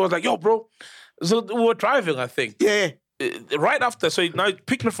remember when he was like, yo, bro. So we were driving, I think. Yeah. Right after, so now he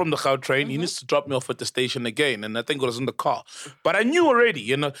picked me from the Gautrain. He needs to drop me off at the station again, and I think it was in the car. But I knew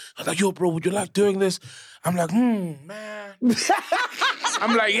already, I was like, yo, bro, would you like doing this? I'm like, man.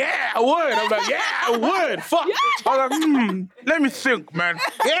 I'm like, yeah, I would. I'm like, yeah, I would. Fuck. I was like, let me think, man.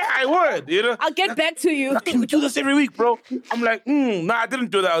 Yeah, I would, I'll get back to you. Like, can we do this every week, bro? I'm like, no, I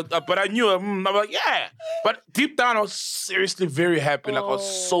didn't do that, but I knew, I'm like, yeah. But deep down, I was seriously very happy. Like, I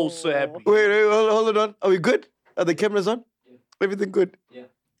was so happy. Wait, hold on. Are we good? Are the cameras on? Everything good? Yeah.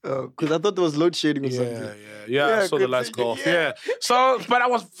 Because I thought there was load shedding or something. Yeah, I saw the lights go off. Yeah. So, but I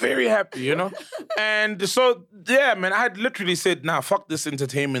was very happy, And so, yeah, man, I had literally said, nah, fuck this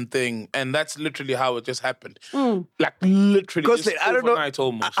entertainment thing. And that's literally how it just happened. Like, literally, just overnight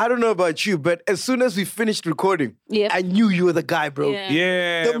almost. I don't know about you, but as soon as we finished recording, I knew you were the guy, bro.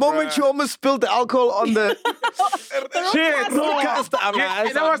 Yeah. The moment you almost spilled the alcohol on the... Shit. And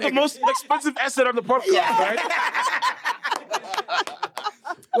that was the most expensive asset on the podcast, right?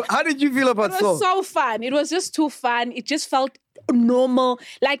 How did you feel about It was so fun. It was just too fun. It just felt normal.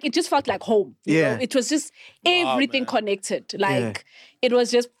 Like, it just felt like home. You know? It was just everything connected. Like, it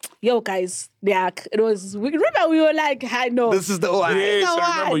was just, yo, guys, it was, remember we were like, I know. This is the one. Yes,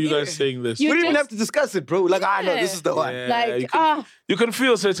 I remember you guys saying this. We didn't even have to discuss it, bro. Like, I know, this is the one. Yeah, you can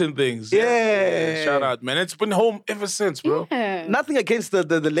feel certain things. Yeah. Shout out, man. It's been home ever since, bro. Yeah. Nothing against the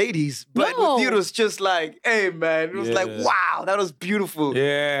ladies, but with you, it was just like, hey, man. It was like, wow, that was beautiful.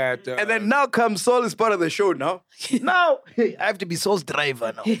 Yeah. And then now comes Saul is part of the show now. Now, I have to be Saul's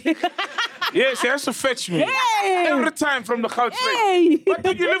driver now. Yes, he has to fetch me. Every time from the couch. But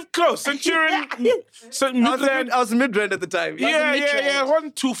did you live close? Centurion? I was in Midrand at the time. Yeah. It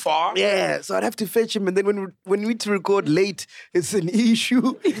wasn't too far. Yeah, so I'd have to fetch him. And then when we need to record late, it's an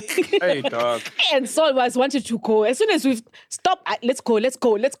issue. Hey, dog. And Saul was wanted to go. As soon as we've stopped, let's go.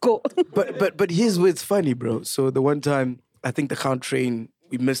 But here's where it's funny, bro. So the one time, I think the Gautrain,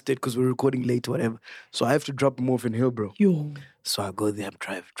 we missed it because we were recording late or whatever. So I have to drop him off in Hill, bro. Yo. So I go there,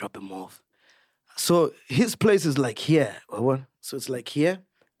 drop him off. So his place is like here. So it's like here.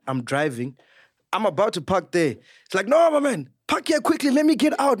 I'm driving. I'm about to park there. It's like, no, my man, park here quickly. Let me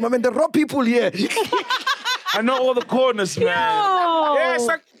get out, my man. There are rob people here. I know all the corners, man. Yo. Yeah, it's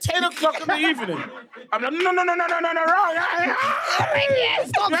like 10 o'clock in the evening. I'm like, no, wrong.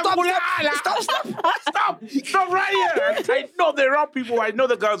 Stop right here. I know there are people. I know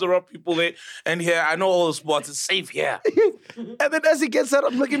the guys are people there. And here, I know all the spots. It's safe here. And then as he gets out,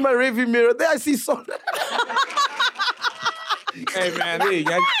 I'm looking in my rearview mirror. There I see Saul. Hey, man, hey,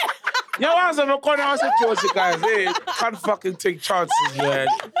 guys. Hey, can't fucking take chances, man.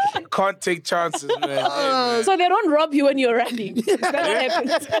 Can't take chances, man. So they don't rob you when you're running. Is that what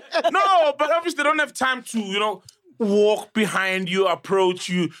happens? No, but obviously they don't have time to, walk behind you, approach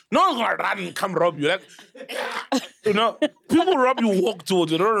you. No one's gonna run and come rob you. Like, you know, people rob you, walk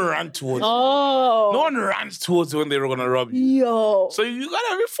towards you, they don't run towards you. Oh. No one runs towards you when they're gonna rob you. Yo. So you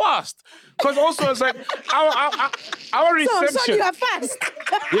gotta be fast. Because also it's like our reception. So you are fast.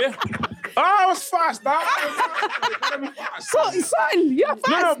 Yeah. Oh, I was fast. I Son, you're fast.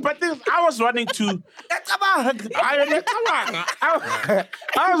 No, but I was running to.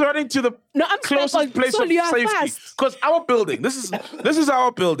 I was running to the No, I'm closest place so of you are safety. fast. Because our building, this is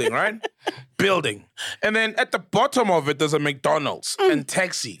our building, right? Building. And then at the bottom of it, there's a McDonald's and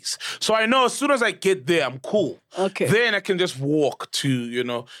taxis. So I know as soon as I get there, I'm cool. Okay. Then I can just walk to, you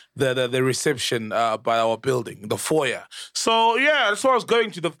know, the reception by our building, the foyer. So yeah, that's what I was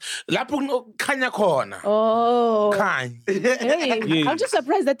going to. Kanya corner. Oh. Kanya. Hey, Yeah. I'm just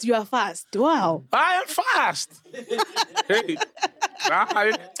surprised that you are fast. Wow. I am fast. Hey.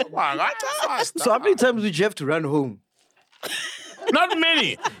 I'm fast. So how many times did you have to run home? Not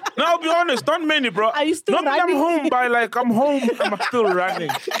many. No, I'll be honest, not many, bro. Are you still Normally running? I'm home by I'm home. I'm still running.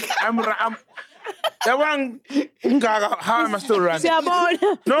 How am I still running?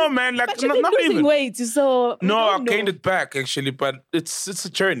 No, man, like But you've been not losing even. weight, so No, I I don't gained know. it back actually, but it's a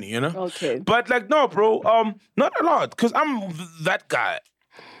journey, you know. Okay. But like, no, bro, not a lot, cause I'm that guy.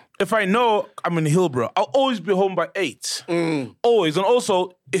 If I know I'm in Hillbrow, I'll always be home by 8. Always. And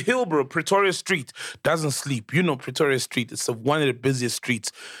also, Hillbrow, Pretoria Street, doesn't sleep. You know Pretoria Street, it's one of the busiest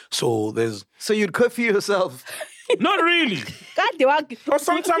streets. So there's... So you'd curfew yourself. Not really. God, they were... Or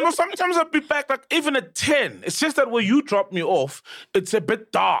sometimes I'll be back like even at 10. It's just that where you drop me off, it's a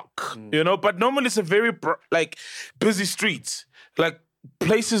bit dark, you know? But normally it's a very, busy street. Like,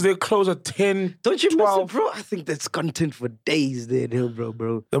 places they close at 10, Don't you 12. miss it, bro? I think that's content for days there in Hillbrow,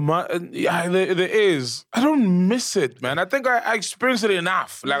 bro. Yeah, there is. I don't miss it, man. I think I experienced it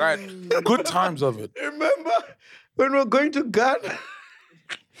enough. Like, good times of it. Remember when we were going to Ghana?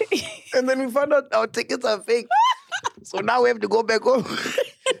 And then we found out our tickets are fake. So now we have to go back home.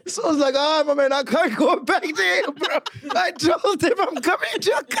 So I was like, my man, I can't go back there, bro. I told him I'm coming to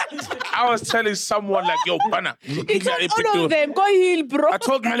your country. I was telling someone like, yo, Bana. He told all of them, go heal, bro. I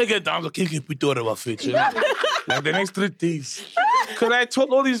told my nigga down, like, keep Pretoria about fit, you know? Like the next 3 days. Because I told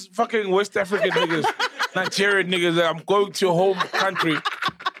all these fucking West African niggas, Nigerian niggas, that I'm going to your home country.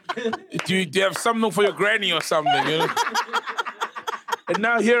 Do you have something for your granny or something, you know? And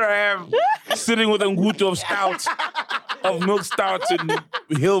now here I am, sitting with a nguto of stouts, of milk stouts in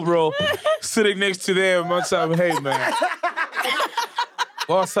Hillbrow, sitting next to them. What's up? Hey, man.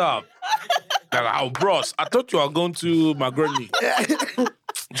 What's up? Like, bros, I thought you were going to my granny.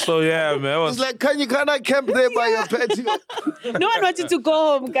 So, yeah, man. It's like, can you camp there by your patio? No one wanted to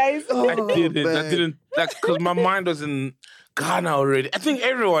go home, guys. I didn't, like, because my mind was in Ghana already. I think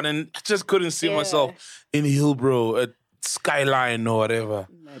everyone, and I just couldn't see myself in Hillbrow at Skyline or whatever.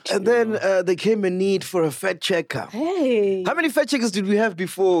 And then there came a need for a fat checker. Hey. How many fat checkers did we have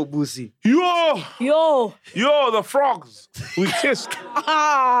before, Busi? Yo. The frogs. We kissed.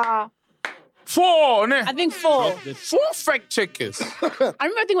 Ah. 4, ne? I think 4. 4 fact checkers. I remember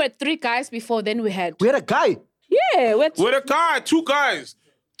I think we had 3 guys before, then we had... We had a guy. Yeah, we had 2. With a guy, 2 guys.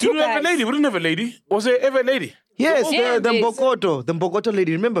 Didn't we have a guys. lady? We didn't have a lady. Was there ever a lady? Yes, Yeah, the this. Mbokoto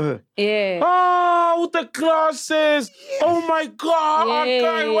lady. Remember her? Yeah. Oh, with the glasses. Oh my God. Yes.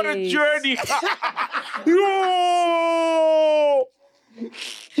 Guy, what a journey. Yo.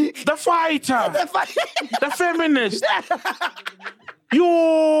 The fighter. The feminist. Yo.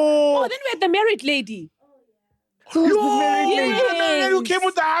 Oh, then we had the married lady. Yo. Yes. You came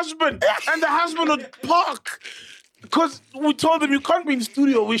with the husband. And the husband would park. Because we told him you can't be in the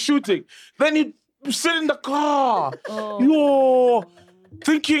studio, we're shooting. Then he sit in the car. Yo.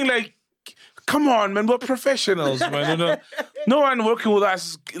 Thinking like, come on, man, we're professionals, man. You know? No one working with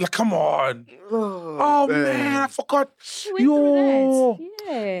us, like, come on. Oh, man, I forgot. We went Yo. through that.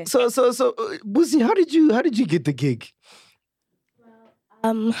 Yeah. So, Busi, how did you get the gig?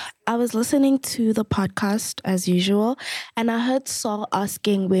 I was listening to the podcast as usual, and I heard Saul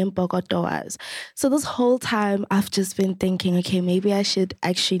asking where Bogoto was. So this whole time, I've just been thinking, okay, maybe I should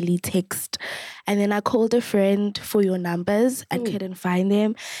actually text. And then I called a friend for your numbers. I couldn't find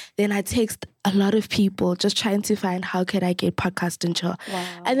them. Then I text a lot of people just trying to find how could I get podcast intro. Wow.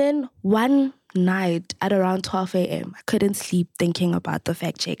 And then one night at around 12 a.m., I couldn't sleep thinking about the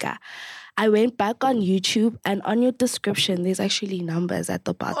fact checker. I went back on YouTube, and on your description, there's actually numbers at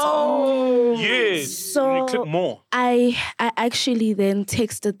the bottom. Oh, yeah. So you click more. I actually then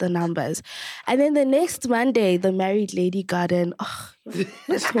texted the numbers. And then the next Monday, the married lady got in. Oh,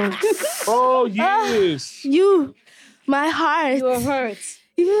 Oh, yes. my heart. You were hurt.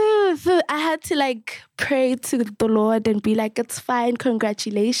 Yeah, so I had to like pray to the Lord and be like, it's fine,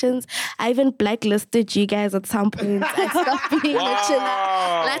 congratulations. I even blacklisted you guys at some point. I stopped being a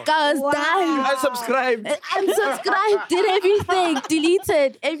chiller. Like I was done. Unsubscribed. Unsubscribed, did everything,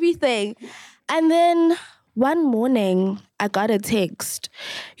 deleted everything. And then one morning, I got a text.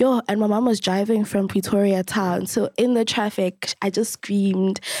 And my mom was driving from Pretoria town. So in the traffic, I just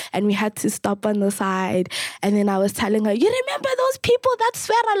screamed and we had to stop on the side. And then I was telling her, you remember those people that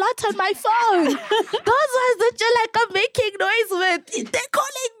swear a lot on my phone? Those ones that you're like, I'm making noise with. They're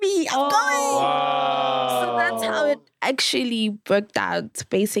calling me. I'm going. So that's how it actually worked out,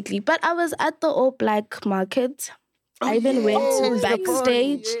 basically. But I was at the All Black Market. I even went to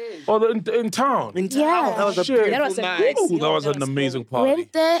backstage. In town? Yeah. That was a Shit. beautiful night. Ooh, that was an amazing party.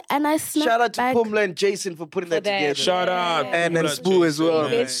 Went there and I snuck Shout out to back. Pumla and Jason for putting that together. Shout out. And then Spoo as well.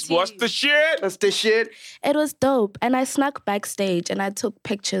 Man. What's the shit? That's the shit. It was dope. And I snuck backstage and I took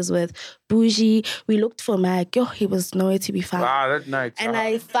pictures with Bougie. We looked for Mac. Yo, he was nowhere to be found. Ah, that night. And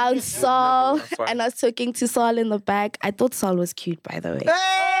I found Saul That's fine. and I was talking to Saul in the back. I thought Saul was cute, by the way.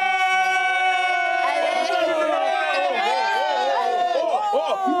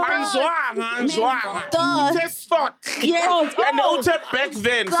 Duh. Just thought. Yes. And the Utep back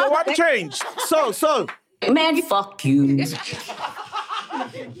then. So what changed? So. Man, fuck you.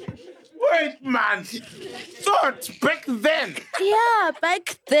 Wait, man. Thought back then. Yeah,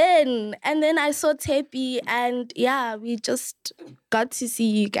 back then. And then I saw Tepi and yeah, we just got to see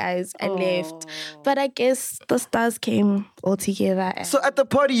you guys and left. But I guess the stars came all together. And So at the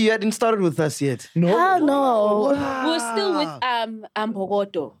party, you hadn't started with us yet. hell no. We're still with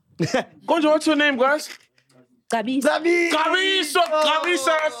Mbogoto. Konjo, what's your name, guys? Gabi. Kabiso,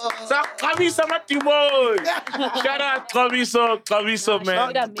 Matiboy. Shout out Kabiso,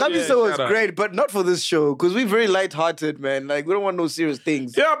 man. Kamisa was shout out. great, but not for this show, because we're very lighthearted, man. Like, we don't want no serious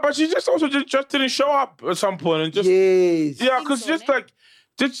things. Yeah, but she just also just didn't show up at some point and just Yes. yeah, because just like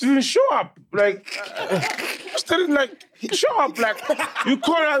just didn't show up, like just didn't like show up, like you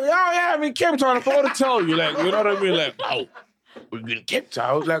call her, oh yeah, I'm in Cape Town, I forgot to tell you, like you know what I mean, like oh. We're in Cape Town.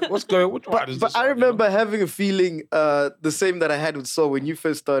 I was like, what's going on? But I remember having a feeling the same that I had with Saul when you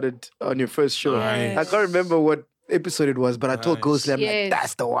first started on your first show. Nice. I can't remember what episode it was, but I told Ghostly, I'm like, Yes.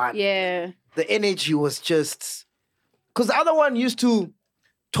 that's the one. Yeah. The energy was just... Because the other one used to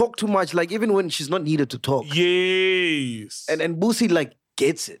talk too much, like even when she's not needed to talk. Yes. And Boosie, like,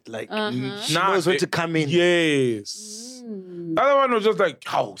 gets it. Like, she knows when to come in. Yes. The other one was just like,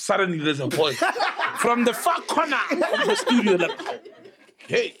 oh, suddenly there's a voice from the far corner of the studio, like,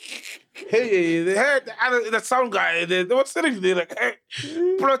 hey, the sound guy, they were sitting there like, hey,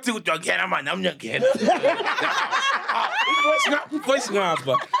 plotting with your cameraman, I'm your kid. Voice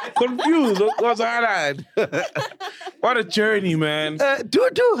up, confused, what's on? What a journey, man.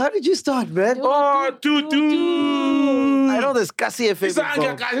 Dudu, how did you start, man? Oh, Dudu. I know there's Cassie FM.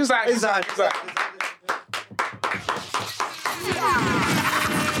 Exactly.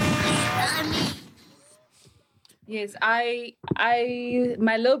 Yes,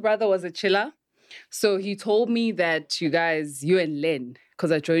 my little brother was a chiller. So he told me that you and Len,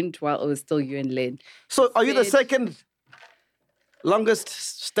 because I joined while it was still you and Len. So are you the second longest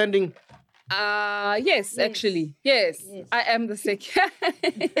standing? Yes, actually. Yes, I am the second.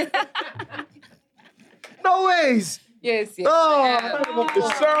 No ways. Yes. Oh.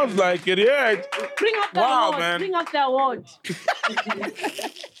 It sounds like it, yeah. Bring up the Wow, award. man. Bring up the award.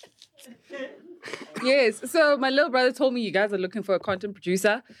 Yes. So my little brother told me you guys are looking for a content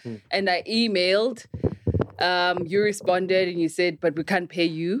producer, and I emailed. You responded and you said, "But we can't pay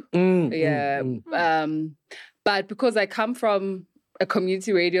you." But because I come from a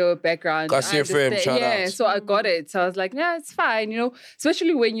community radio background, Kasi I FM, understand- shout yeah, out. so I got it. So I was like, "Yeah, it's fine." You know,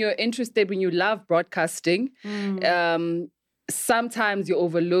 especially when you're interested, when you love broadcasting. Sometimes you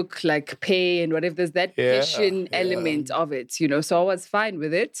overlook like pay and whatever. There's that passion element of it, you know. So I was fine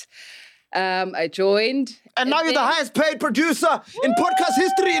with it. I joined. And now you're the highest paid producer in podcast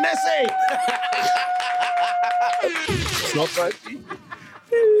history in SA. Not right.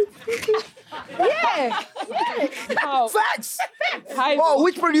 Yeah. How? Facts. How? Oh,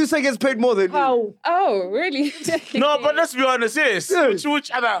 which producer gets paid more than you? How? Oh, really? No, but let's be honest, yes.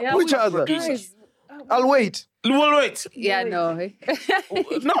 Which other? Yeah, Which other? Guys. I'll wait. Well, wait. Yeah, no.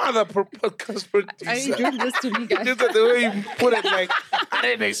 No other podcast producer. Are you doing this to me, guys? Just the way you put it, like, I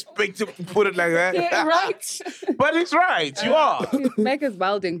didn't expect to put it like that. Yeah, right. But it's right, you are. Meg is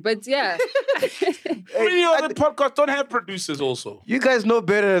balding, but yeah. Many other podcasts don't have producers also. You guys know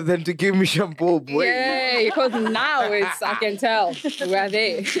better than to give me shampoo, boy. Yeah, because now I can tell we're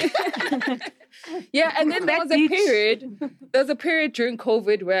there. Yeah, and then there was a period during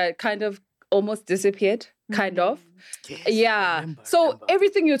COVID where I kind of almost disappeared, kind of. Yeah.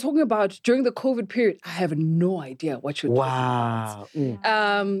 Everything you're talking about during the COVID period, I have no idea what you're talking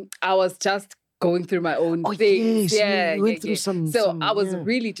about. I was just going through my own things. Yes, you went through some. I was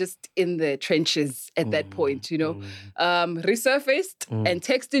really just in the trenches at that point, you know. Resurfaced and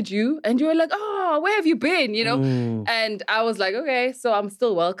texted you, and you were like, "Oh, where have you been?" You know. And I was like, "Okay, so I'm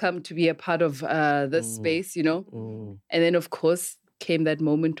still welcome to be a part of this space, you know." And then, of course, came that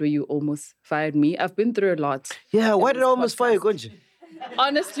moment where you almost fired me. I've been through a lot. Yeah, why did I almost fire you, Gonje?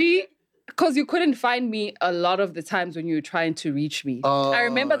 Honestly, because you couldn't find me a lot of the times when you were trying to reach me. I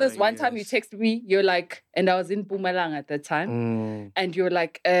remember this one time you texted me, you're like, and I was in Mpumalanga at that time, and you're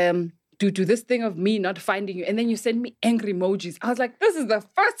like, do this thing of me not finding you. And then you sent me angry emojis. I was like, this is the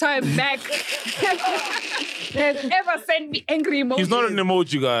first time Mac has ever sent me angry emojis. He's not an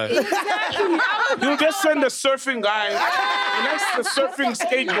emoji guy. Exactly. He'll just send the surfing guy. And that's the surfing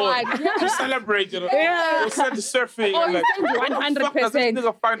skateboard to celebrate, you know. Yeah. He'll send the surfing. Oh, and like, he sends 100%. This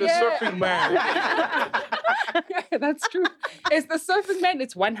nigga find a surfing man. Yeah, that's true. It's the surfing man,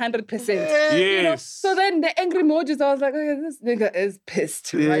 it's 100%. Yes. You know? So then the angry emojis, I was like, okay, this nigga is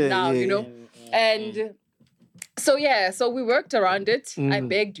pissed right now, you know? And so we worked around it. I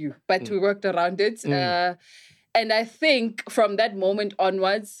begged you, but we worked around it. And I think from that moment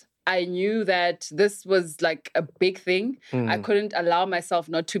onwards, I knew that this was like a big thing. I couldn't allow myself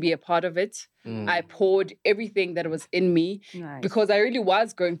not to be a part of it. I poured everything that was in me because I really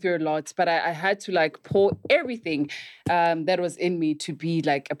was going through a lot, but I had to like pour everything that was in me to be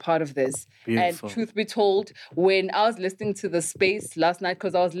like a part of this. Beautiful. And truth be told, when I was listening to the space last night,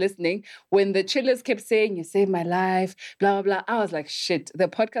 because I was listening, when the chillers kept saying, you saved my life, blah, blah, blah, I was like, shit, the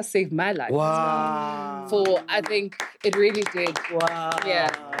podcast saved my life. Wow. So I think it really did. Wow.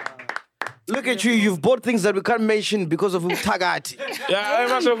 Yeah. Look at you, you've bought things that we can't mention because of Tagati. Yeah,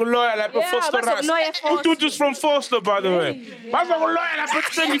 I was a lawyer like a Foster Ras. Who do this from Foster, by the way? I was a lawyer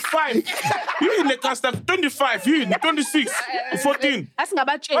like 25. You in the cast of 25, you in 26, 14. That's not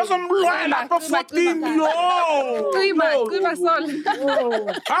about I was a lawyer like 14. No.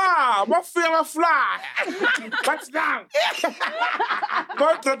 My fear fly. What's down?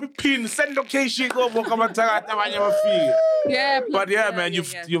 Don't drop a pin, send location, go come and tell Yeah, but yeah, man,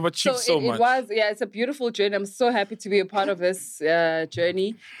 you've achieved so much. It's a beautiful journey. I'm so happy to be a part of this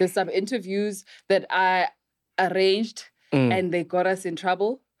journey. There's some interviews that I arranged and they got us in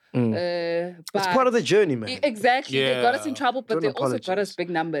trouble. It's part of the journey, man. Exactly. Yeah. They got us in trouble, but Don't they also got us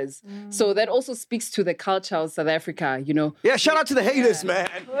big numbers. So that also speaks to the culture of South Africa, you know. Yeah, shout out to the haters, man.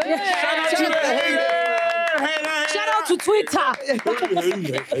 Shout out to the haters. Shout out to Twitter.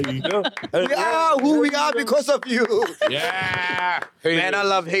 We are who we are because of you. Yeah. Man, I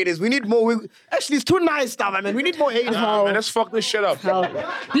love haters. We need more. Actually, it's too nice stuff, man. We need more haters. Nah, man, let's fuck this shit up.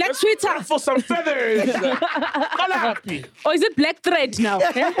 Black Twitter. For some feathers. Color happy. Or is it Black Thread now?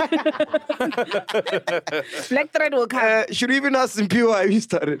 Black Thread will come. Should we even ask Simpiwa how he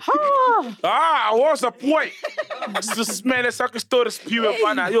started? What's the point? This man, let's talk a story.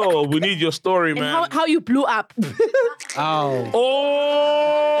 Yo, we need your story, man. How you blew up.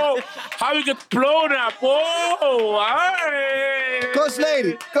 Oh, how you get blown up. Oh, hey. Ghost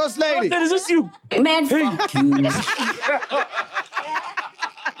lady. Ghost lady. Is this you? Man, fuck you.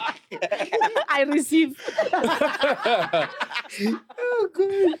 I receive.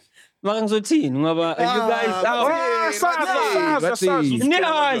 Makang sothini ngoba you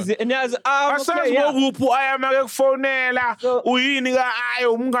guys niyazi asazi ngokuphi ayama ke kufonela uyini ka ayi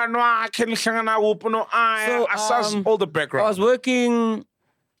umngani wakhe nihlangana kuphi no aya asazi all the background. I was working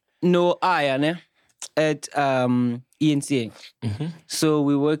Aya at ENCA. So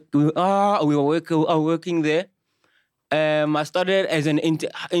we were working there. I started as an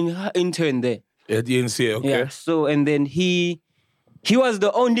intern there At the ENCA, okay. Yeah. So and then he was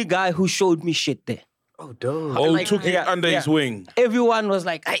the only guy who showed me shit there. Oh, dope. Oh, took it under his wing. Everyone was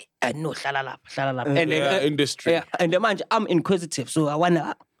like, I know, shalalap. And then, industry. Yeah, and the man, I'm inquisitive, so I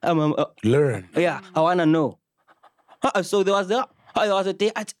wanna learn. Yeah, I wanna know. So there was a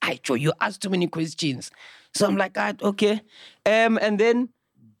day you asked too many questions. So I'm like, okay. And then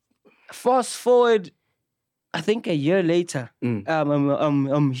fast forward, I think a year later,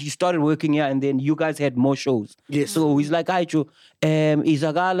 he started working here, and then you guys had more shows. Yes. So he's like,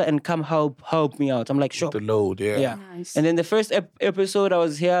 Izagala, and come help me out. I'm like, sure. The load, yeah. Yeah. Nice. And then the first episode I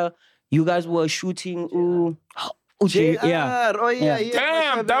was here, you guys were shooting. JR. Oh, yeah.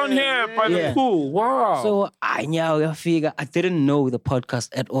 Damn, down here by the pool. Wow. So I didn't know the podcast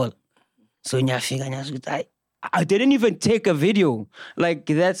at all. So I didn't even take a video. Like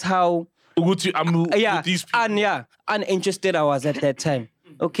that's how Uguti, I'm Yeah, with these people. uninterested I was at that time.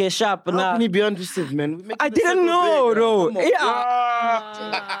 Okay, sharp. How Now can you be interested, man? We're making I the didn't circle know, big, though. Come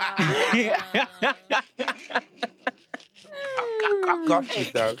on. I got you,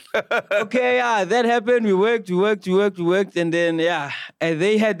 dog. Okay, yeah, that happened. We worked, and then and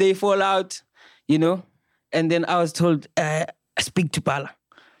they had their fallout, and then I was told, speak to Pala,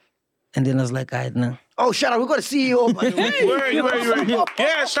 and then I was like, I know. Oh, shout out. We got a CEO, by the way. Wait.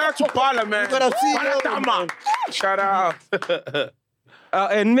 Yeah, shout out to Paula, man. We got a CEO. Palatama. Shout out.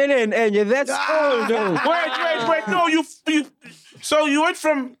 And Million, and that's all, though. Wait. No, you. So you went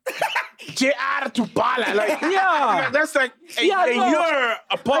from JR to Pala, like that's like a year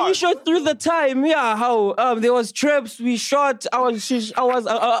apart. Are you sure through the time, how there was trips we shot. I was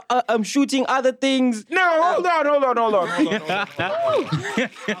shooting other things. No, hold on.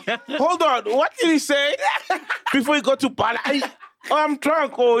 Hold on. What did he say before he got to Pala? I'm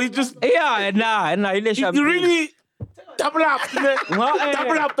drunk, or he just You really double up, man.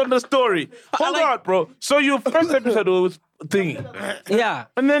 Double up on the story. Hold on, bro. So your first episode was thingy. Yeah.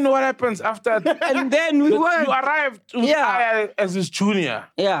 And then what happens after? And then we were. You arrived as his junior.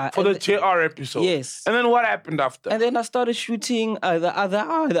 Yeah. For the JR episode. Yes. And then what happened after? And then I started shooting the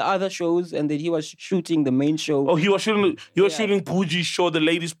other shows, and then he was shooting the main show. Oh, he was shooting shooting Bougie show, the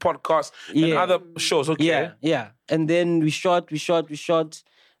ladies podcast, and other shows. Okay. Yeah. And then we shot.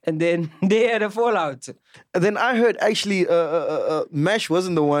 And then they had a fallout. And then I heard actually Mesh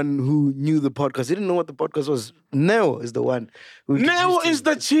wasn't the one who knew the podcast. He didn't know what the podcast was. Neo is the one who Neo is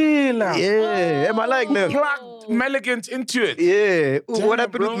the chiller. Yeah. Am I like Neo? Plugged Meligant into it. Yeah. Damn, What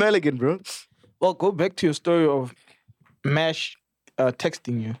happened with Meligant, bro? Well, go back to your story of Mesh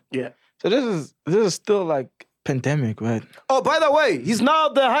texting you. Yeah. So this is still like pandemic, right? Oh, by the way, he's now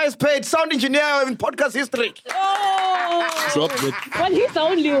the highest paid sound engineer in podcast history. Well, he's the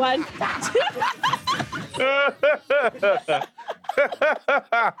only one.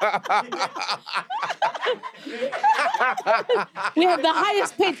 We have the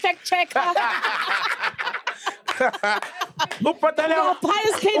highest paid fact checker.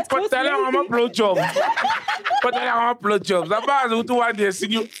 Highest paid blowjob. That man who one day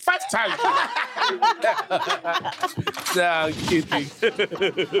seen you 5 times. Nah, kidding.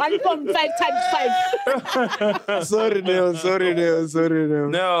 1.5 times 5. Sorry, Neo.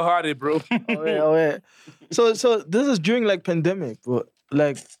 No, hardy, bro. Oh, yeah. So this is during like pandemic, but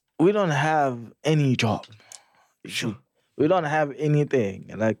like we don't have any job. Sure. We don't have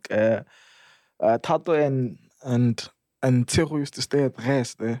anything. Like Tato and Tseho used to stay at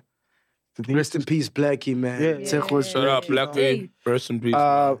rest there. Rest in peace, Blackie, man. Yeah. Tseho's Shut up, Blackie. Rest in peace.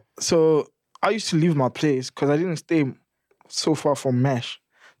 So I used to leave my place because I didn't stay so far from Mesh.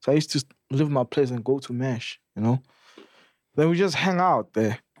 So I used to leave my place and go to Mesh, Then we just hang out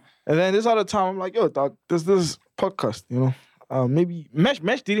there. And then this other time, I'm like, yo, dog, there's this podcast, maybe Mesh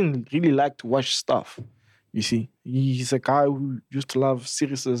didn't really like to watch stuff, you see. He's a guy who used to love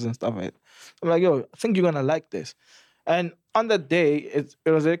series and stuff like that. I'm like, yo, I think you're going to like this. And on that day, it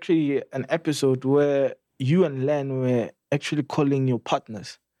was actually an episode where you and Len were actually calling your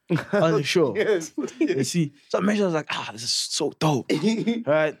partners on the show. Yes. You see? So Mesh was like, this is so dope.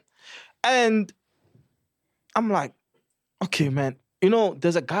 Right? And I'm like, okay, man,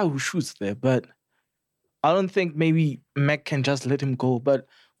 there's a guy who shoots there, but I don't think maybe Mac can just let him go, but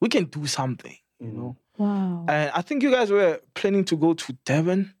we can do something, Wow. And I think you guys were planning to go to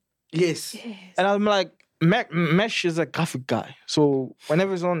Devon. Yes. And I'm like, Mesh is a graphic guy. So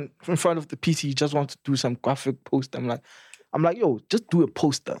whenever he's in front of the PC, he just wants to do some graphic post. I'm like, yo, just do a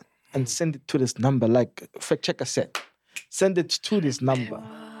poster and send it to this number, like fact checker said. Send it to this number,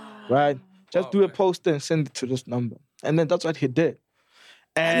 right? Just do a poster and send it to this number. And then that's what he did.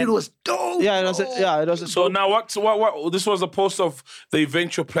 And it was dope. Yeah, it was. So now what? This was a post of the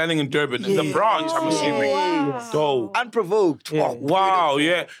event you're planning in Durban, in the branch, I'm assuming. Dope. Unprovoked. Yeah. Wow,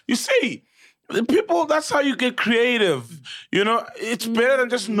 yeah. You see, the people, that's how you get creative. It's better than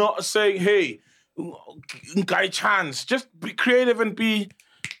just not saying, hey, guy chance. Just be creative and be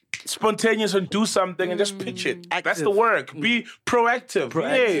spontaneous and do something and just pitch it. Active. That's the work. Be proactive.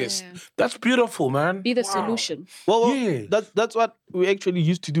 Yes. That's beautiful, man. Be the solution. Well, Yeah. that's what we actually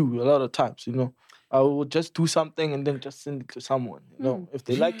used to do a lot of times, I would just do something and then just send it to someone, If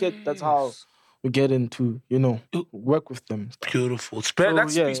they like it, that's how we get into, work with them. Beautiful. It's better, So,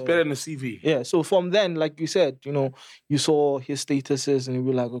 that yeah, speaks better than the CV. Yeah, so from then, like you said, you saw his statuses and you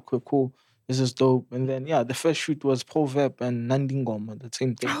were like, okay, cool, this is dope. And then, the first shoot was Proverb and Nandingoma, the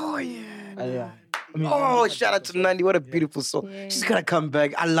same thing. Oh, yeah. Yeah. Shout out to Nandi. What a beautiful song. She's going to come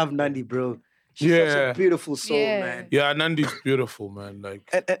back. I love Nandi, bro. She's such Yeah. a beautiful soul, Yeah. man. Yeah, Nandi's beautiful, man. Like,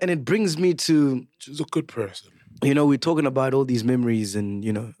 And it brings me to, she's a good person. you know, we're talking about all these memories and,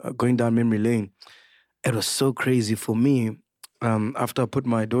 you know, going down memory lane. It was so crazy for me. After I put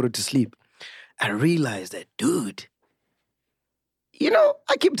my daughter to sleep, I realized that, dude, you know,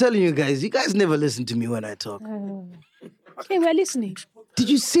 I keep telling you guys never listen to me when I talk. Okay, we're listening. Did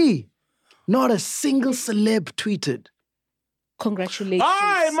you see? Not a single celeb tweeted. Congratulations.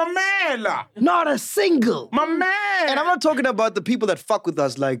 Hi, Mamela! Not a single. My man! And I'm not talking about the people that fuck with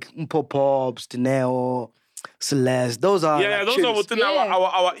us like Mpo Pops, Teneo, Celeste. Those are Yeah, like those are chills. within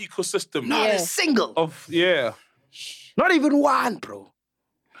our ecosystem. Not Yeah. a single. Yeah. Not even one, bro.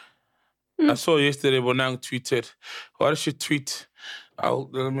 I saw yesterday Bonang tweeted. What did she tweet? I'll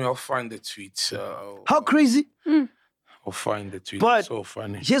find the tweet. How crazy? I'll find the tweet. But It's so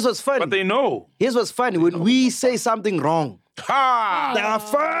funny. here's what's funny. But they know. Here's what's funny. When we say something wrong, Ha! they are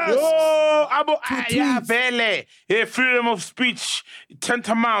first. Yo, yeah, vele. Hey, freedom of speech,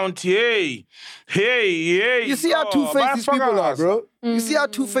 tantamount. Hey. You see how two-faced these people are, bro? You see how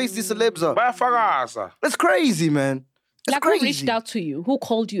two-faced these celebs are? Bayafakaza. That's crazy, man. That's Like, crazy. who reached out to you? Who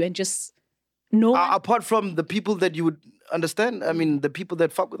called you and just no one? Apart from the people that you would understand, I mean, the people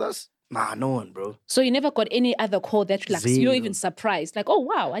that fuck with us, nah, no one, bro. So you never got any other call that like you're Zero. even surprised. Like, oh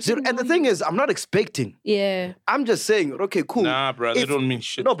wow, I Zero. didn't And the know thing you. is, I'm not expecting. Yeah. I'm just saying, okay, cool. Nah, bro, they If- don't mean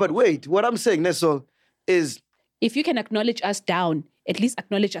shit. No, but wait. What I'm saying, Nesol, is If you can acknowledge us down, at least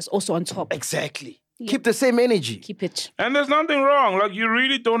acknowledge us also on top. exactly. Keep the same energy. Keep it. And there's nothing wrong. Like, you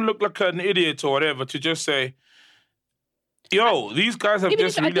really don't look like an idiot or whatever to just say, yo, these guys have Even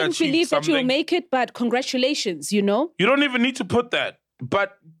just if I really didn't achieved believe that something. you'll make it, but congratulations, you know? You don't even need to put that.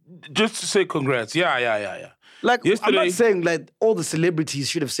 But just to say congrats. Yeah. Like, I'm Yesterday- not saying like all the celebrities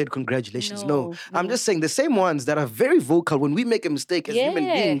should have said congratulations. No. No, I'm just saying the same ones that are very vocal when we make a mistake as human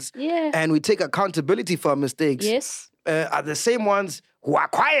Yeah, beings yeah. and we take accountability for our mistakes Yes. are the same ones who are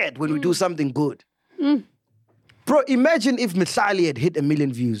quiet when we Mm. do something good. Bro, imagine if Mitlali had hit 1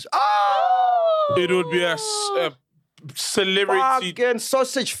 million views. Oh! It would be a celebrity Fucking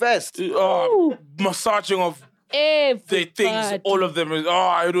sausage fest. massaging of the things. All of them is,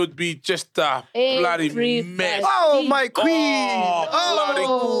 it would be just a bloody Everybody. mess. Oh, my queen.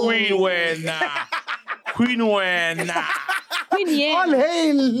 Oh, bloody queen winner. Queen winner. Queen Yen. All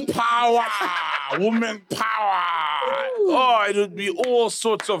hail. Power. Woman power. Oh, it would be all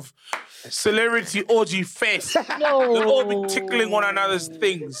sorts of celebrity orgy fest. No. They'll all be tickling one another's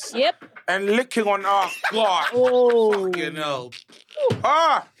things. Yep. And licking on, oh, God. Oh. Fucking hell.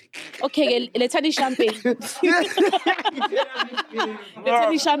 Ah. Okay, let's have the champagne. Let's have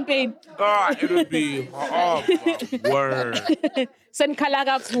the champagne. It would be, word. Send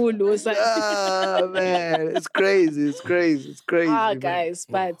Kalaga Kulu. Ah, man. It's crazy. It's crazy. It's crazy. man. Guys,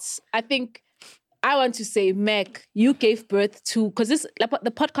 but I think I want to say, Mac, you gave birth to, because this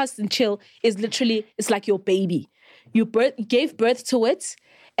the podcast and chill is literally, it's like your baby. You gave birth to it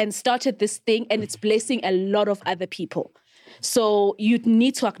and started this thing, and it's blessing a lot of other people. So you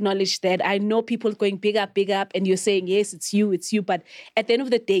need to acknowledge that. I know people going big up, and you're saying, yes, it's you. But at the end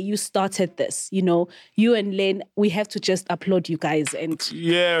of the day, you started this, you know. You and Len, we have to just applaud you guys. And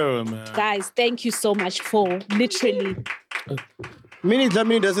Yeah, man. guys, thank you so much for literally. Mini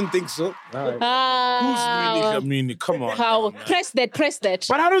Dlamini doesn't think so. Who's Mini? Come on. How? man. Press that.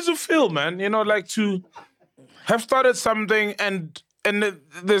 But how does it feel, man? You know, like to have started something and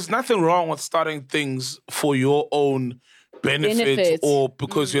there's nothing wrong with starting things for your own benefit or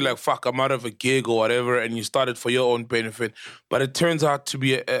because you're like, fuck, I'm out of a gig or whatever, and you started for your own benefit. But it turns out to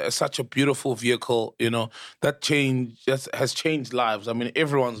be such a beautiful vehicle, you know, that has changed lives. I mean,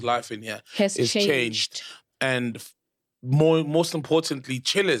 everyone's life in here Has is changed. And most importantly,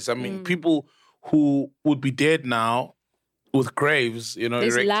 chillers. I mean, people who would be dead now with graves, you know,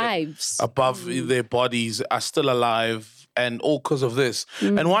 There's erected lives. above their bodies are still alive. And all because of this.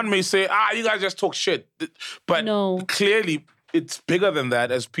 And one may say, you guys just talk shit. But clearly, it's bigger than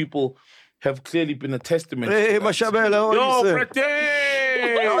that, as people have clearly been a testament. Hey, to that. Mashabela, how are Yo, you, sir?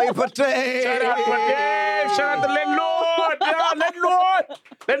 Pradesh! How are you, Pradesh? Shout out, Pradesh! Shout out the landlord! Yeah,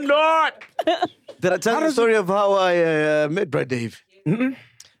 landlord! Did I tell you the story of how I met Brad Dave? It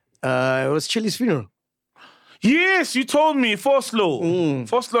was Chili's funeral. Yes, you told me, Foslo.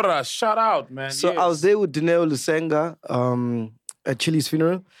 Foslo Rush, shout out, man. So I was there with Dineo Lusenga at Chili's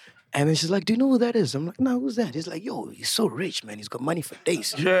funeral. And then she's like, do you know who that is? I'm like, no, who's that? He's like, yo, he's so rich, man. He's got money for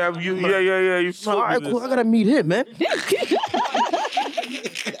days. Yeah. You All right, cool. I gotta meet him, man.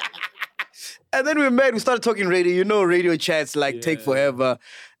 And then we met, we started talking radio. You know, radio chats take forever.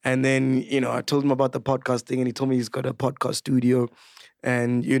 And then, I told him about the podcast thing and he told me he's got a podcast studio.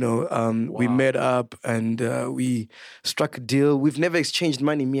 And, we met up and we struck a deal. We've never exchanged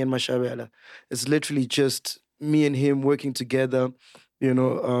money, me and Mashabela. It's literally just me and him working together,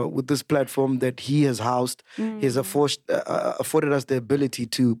 with this platform that he has housed. He has afforded us the ability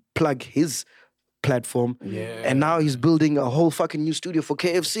to plug his platform. Yeah. And now he's building a whole fucking new studio for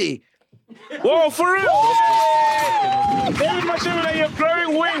KFC. Whoa, for real? David Mashabela, you're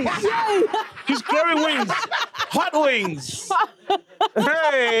growing wings. He's growing wings. Hot wings.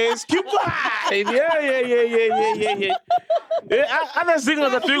 Hey, skip line. Yeah. Other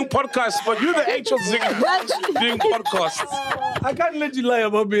singers are doing podcasts, but you're the actual singer doing podcasts. I can't let you lie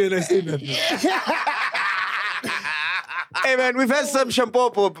about me and I say nothing. Hey, man, we've had some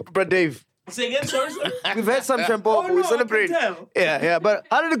shampoo, bro, Dave. Say again, sorry? We've had some shampoo. We celebrate. Yeah. But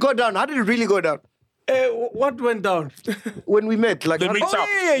how did it go down? How did it really go down? What went down? When we met,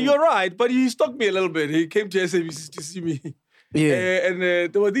 yeah, you're right. But he stalked me a little bit. He came to SABC to see me. Yeah. And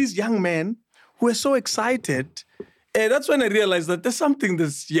there were these young men who were so excited. That's when I realized that there's something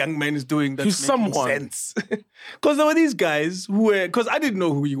this young man is doing that's making sense. Because there were these guys who were, because I didn't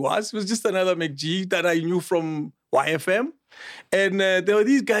know who he was. It was just another McG that I knew from YFM. And there were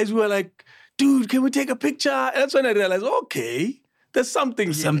these guys who were like, dude, can we take a picture? And that's when I realized, okay, there's something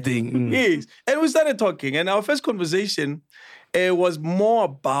here. Something. Yes. And we started talking. And our first conversation was more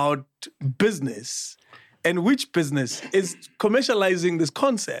about business. And which business is commercializing this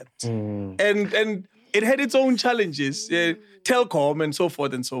concept. And it had its own challenges, telecom and so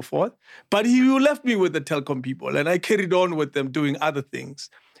forth and so forth. But he left me with the telecom people and I carried on with them doing other things.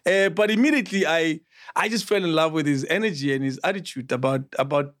 But immediately I just fell in love with his energy and his attitude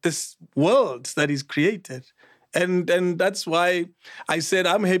about this world that he's created. And that's why I said,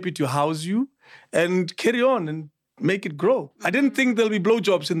 I'm happy to house you and carry on and make it grow. I didn't think there'll be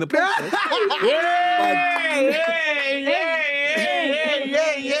blowjobs in the process. But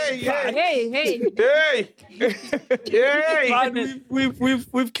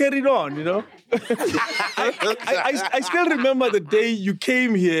we've carried on, I still remember the day you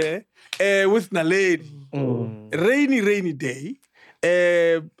came here with Naledi. Rainy day.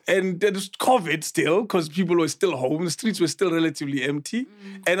 And there was COVID still, because people were still home. The streets were still relatively empty.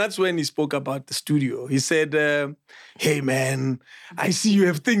 And that's when he spoke about the studio. He said, hey, man, I see you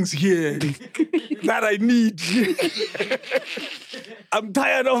have things here that I need. I'm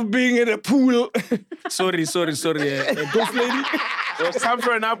tired of being in a pool. Sorry. Ghost lady. It's time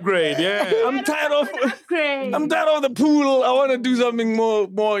for an upgrade, yeah. I'm tired of the pool. I want to do something more,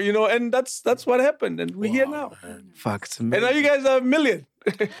 and that's what happened. And we're here now. Fuck, it's amazing. And now you guys are a million.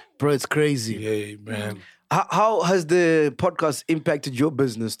 Bro, it's crazy. Yeah, man. How has the podcast impacted your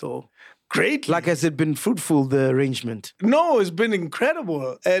business, though? Greatly. Like, has it been fruitful, the arrangement? No, it's been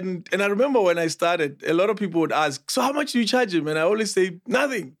incredible. And I remember when I started, a lot of people would ask, so how much do you charge him? And I always say,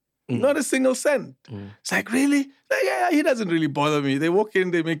 nothing. Not a single cent. It's like, really? Like, yeah, he doesn't really bother me. They walk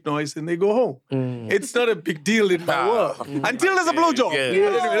in, they make noise, and they go home. It's not a big deal in my world. Until there's a blowjob.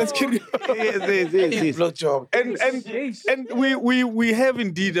 Anyway, let's keep Yes. blowjob. And we have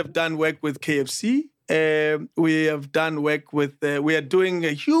indeed done work with KFC. We have done work with, we are doing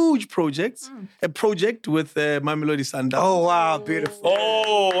a huge project with Mamelodi Sundowns. Oh, wow, beautiful.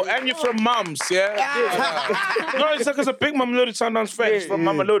 Oh, and you're from Mums, yeah? No, it's like it's a big Mamelodi Sundowns fan from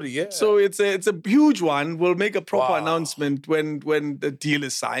Mamelodi, yeah. So it's a huge one. We'll make a proper announcement when the deal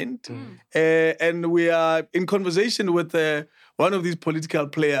is signed. And we are in conversation with one of these political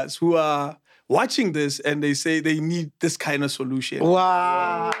players who are watching this and they say they need this kind of solution.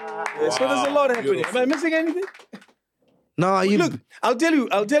 Wow. So there's a lot happening. Am I missing anything? No, Look, I'll tell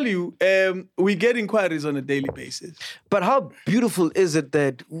you, we get inquiries on a daily basis. But how beautiful is it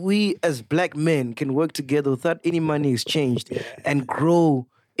that we as black men can work together without any money exchanged and grow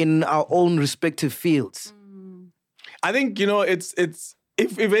in our own respective fields? I think, it's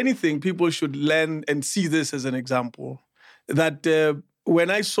if anything, people should learn and see this as an example. That when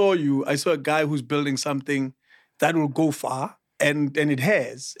I saw you, I saw a guy who's building something that will go far. And it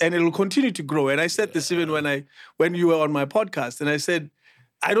has, and it will continue to grow. And I said this even when you were on my podcast, and I said,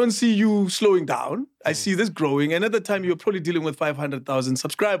 I don't see you slowing down. I see this growing. And at the time, you were probably dealing with 500,000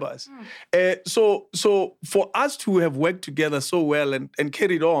 subscribers. So for us to have worked together so well and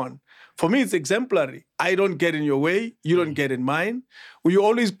carried on For me, it's exemplary. I don't get in your way. You don't get in mine. You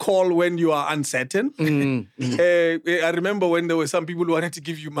always call when you are uncertain. I remember when there were some people who wanted to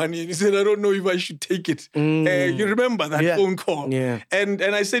give you money and you said, I don't know if I should take it. You remember that phone call? Yeah. And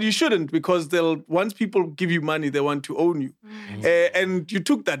I said you shouldn't, because once people give you money, they want to own you. And you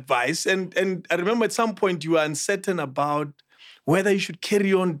took that advice. And I remember at some point you were uncertain about whether you should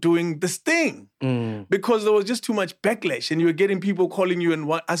carry on doing this thing because there was just too much backlash and you were getting people calling you and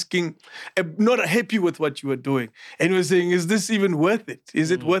asking, not happy with what you were doing. And you were saying, is this even worth it? Is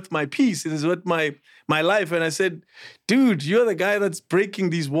it worth my peace? Is it worth my life? And I said, dude, you're the guy that's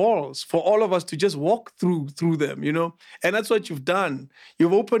breaking these walls for all of us to just walk through them, you know? And that's what you've done.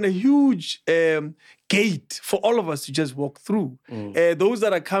 You've opened a huge gate for all of us to just walk through. Those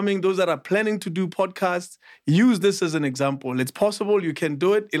that are coming, those that are planning to do podcasts, use this as an example. It's possible, you can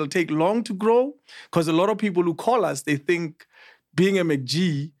do it. It'll take long to grow because a lot of people who call us, they think being a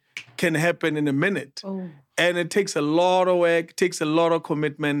McG can happen in a minute. And it takes a lot of work, takes a lot of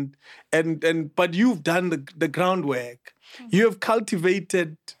commitment. But you've done the groundwork. You have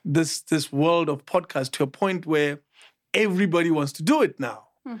cultivated this world of podcasts to a point where everybody wants to do it now.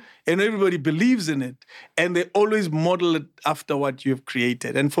 And everybody believes in it. And they always model it after what you have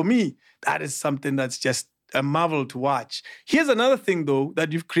created. And for me, that is something that's just a marvel to watch. Here's another thing, though,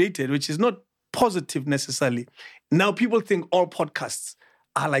 that you've created, which is not positive necessarily. Now people think all podcasts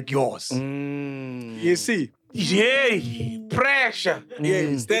are like yours. You see? Yay! Pressure.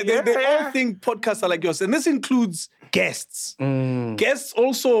 Yes. They all think podcasts are like yours. And this includes guests. Guests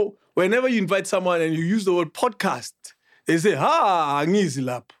also, whenever you invite someone and you use the word podcast, they say, ngizi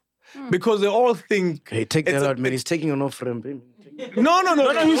lapho. Because they all think... Hey, take that out, man. He's taking an off from him. No,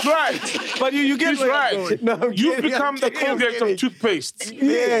 he's right. But you get he's right. No, You've become the Colgate of toothpaste.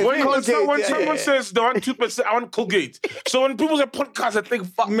 Yeah, when someone says they want toothpaste, I want Colgate. So when people say podcast, I think,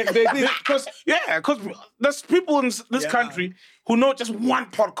 fuck. Because there's people in this country who know just one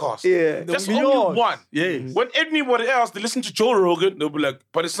podcast. Yeah. Just only one. Yes. When anybody else, they listen to Joe Rogan, they'll be like,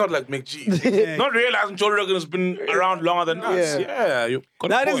 but it's not like McG. Not realizing Joe Rogan has been around longer than us. Yeah.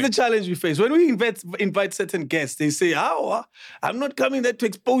 That is the challenge we face. When we invite certain guests, they say, I'm not coming there to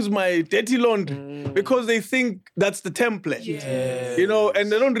expose my dirty laundry because they think that's the template. You know,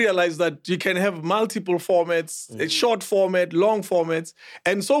 and they don't realize that you can have multiple formats, a short format, long formats.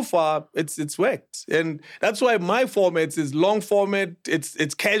 And so far, it's worked. And that's why my formats is long format,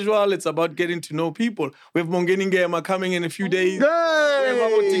 it's casual, it's about getting to know people. We have Mongeni Ngema coming in a few days.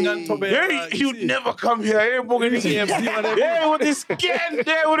 He'd never come here. Hey, with his skin,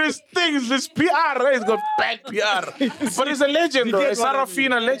 with his things, this PR, he's got bad PR. But he's a legend, though. A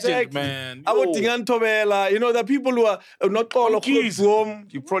Sarafina legend, man. You know, the people who are not all of them,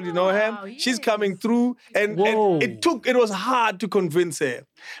 you probably know him. She's coming through, and it was hard to convince her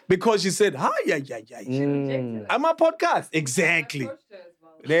because she said, I'm a podcast. Exactly.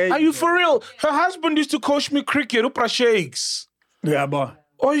 Are you for real? Her husband used to coach me cricket, Upra Shakes. Yeah, boy.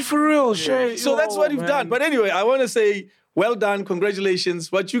 Are you for real, Shay? So that's what you've done. But anyway, I want to say, well done,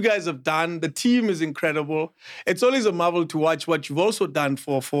 congratulations. What you guys have done, the team is incredible. It's always a marvel to watch what you've also done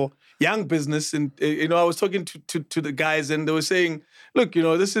for young business. And you know, I was talking to the guys, and they were saying, look, you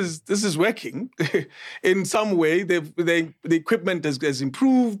know, this is working in some way. The equipment has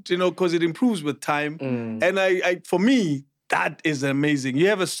improved, you know, because it improves with time. And I for me, that is amazing. You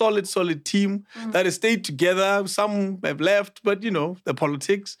have a solid team that has stayed together. Some have left, but, you know, the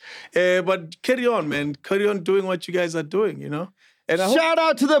politics. But carry on, man. Carry on doing what you guys are doing, you know. And Shout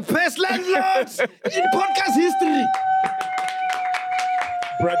out to the best landlords in podcast history.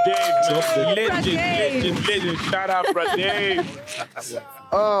 Brad Dave, legend. Shout out, Brad Dave.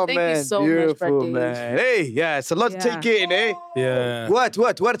 Oh, Thank man. you so much, Beautiful, Brad Dave. man. Hey, yeah, it's a lot to take in, eh? Yeah. What's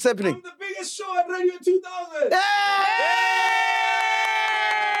happening? the biggest show at Radio 2000.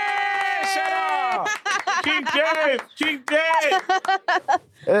 Shout out. King Dave.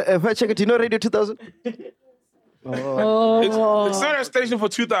 If I check it, you know Radio 2000? It's not a station for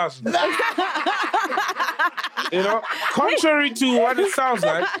 2000. You know, contrary to what it sounds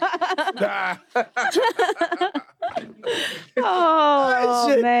like. Man.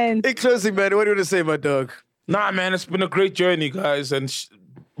 In closing, man, what do you want to say, my dog? Nah, man, it's been a great journey, guys. And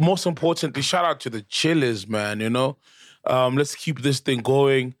most importantly, shout out to the chillers, man, you know. Let's keep this thing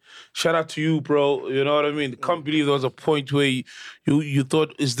going. Shout out to you, bro. You know what I mean? Can't believe there was a point where you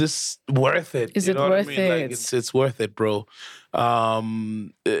thought, is this worth it? Is you it know worth what I mean? it? Like, it's worth it, bro.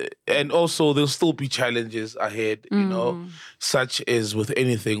 And also there'll still be challenges ahead, you know, such as with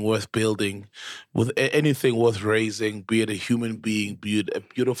anything worth building, with anything worth raising, be it a human being, be it a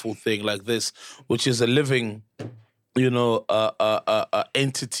beautiful thing like this, which is a living entity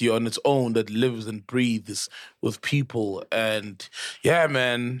on its own that lives and breathes with people. And yeah,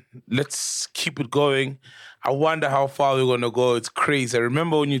 man, let's keep it going. I wonder how far we're gonna go. It's crazy. I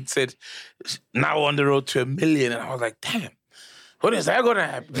remember when you said now on the road to 1 million, and I was like, damn. When is that gonna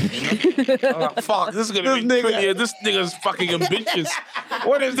happen? I'm like, fuck, this is gonna be 20 years. This nigga's fucking ambitious.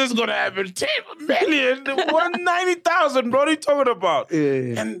 When is this gonna happen? 10 million? 190,000, bro. What are you talking about?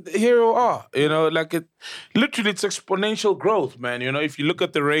 Yeah. And here we are. Literally, it's exponential growth, man. If you look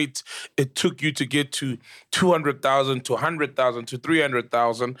at the rate it took you to get to 200,000, to 100,000, to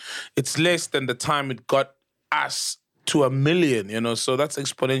 300,000, it's less than the time it got us to 1 million, so that's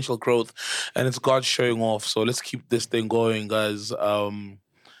exponential growth, and it's God showing off. So let's keep this thing going, guys. Cool,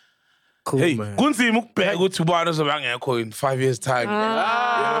 Hey, man. kunzima ukubheka ukuthi ubani ozobangekho in 5 years' time.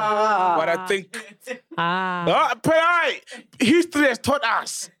 But I think history has taught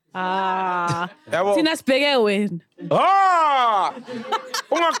us. Yabo. Thina sibheke wena.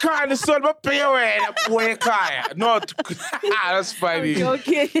 Ungakhaya isolo babheke wena buye ekhaya. Not that's funny.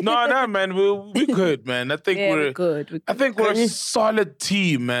 Okay. No, man, we good, man. I think we're good. I think we're a solid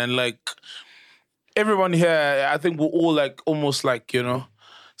team, man. Like everyone here, I think we're all like almost like,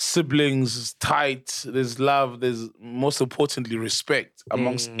 siblings, tight. There's love. There's most importantly respect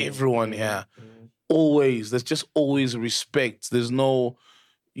amongst everyone here. Always. There's just always respect. There's no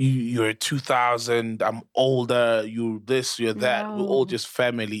you're 2000, I'm older, you're this, you're that. Wow. We're all just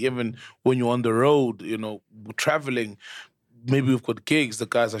family. Even when you're on the road, we're traveling. Maybe we've got gigs, the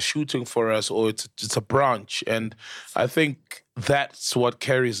guys are shooting for us, or it's a branch. And I think that's what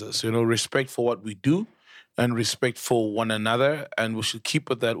carries us, respect for what we do and respect for one another. And we should keep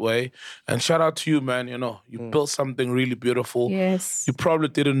it that way. And shout out to you, man. You built something really beautiful. Yes. You probably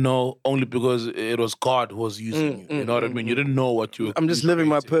didn't know only because it was God who was using you. You know what I mean? You didn't know what you were I'm just living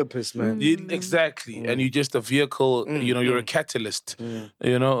my purpose, man. Exactly. And you're just a vehicle, you're a catalyst,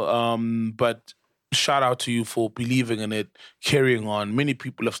 but shout out to you for believing in it, carrying on. Many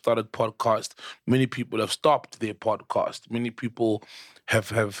people have started podcasts. Many people have stopped their podcast. Many people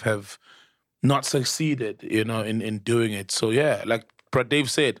have not succeeded, in doing it. So yeah, like Brad Dave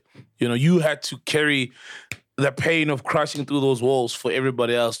said, you had to carry the pain of crashing through those walls for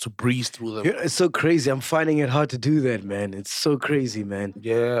everybody else to breeze through them. It's so crazy. I'm finding it hard to do that, man. It's so crazy, man.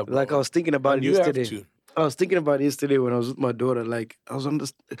 Yeah. Bro. Like I was thinking about it You have yesterday. to. I was thinking about it yesterday when I was with my daughter. Like I was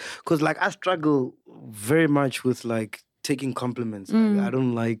because like I struggle very much with like taking compliments. Like, I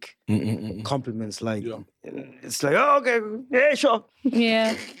don't like compliments. Like it's like, oh, okay, yeah, sure.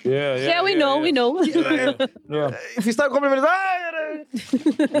 Yeah. Yeah, we know. Yeah. If you start complimenting,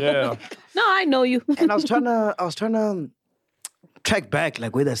 Yeah. No, I know you. and I was trying to track back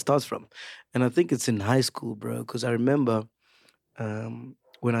like where that starts from, and I think it's in high school, bro. Because I remember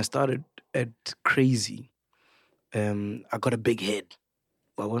when I started at Crazy, I got a big head.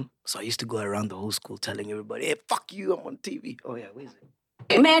 So I used to go around the whole school telling everybody, hey, fuck you, I'm on TV. Oh yeah, where is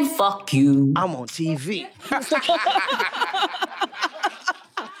it? Man, fuck you. I'm on TV.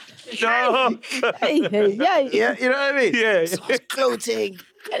 No. Yeah, you know what I mean? Yeah. So I was gloating,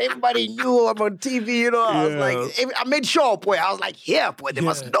 and everybody knew I'm on TV, I was like, I made sure, boy, I was like, yeah, boy, they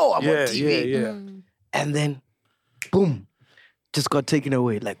must know I'm on TV. Yeah. And then, boom, just got taken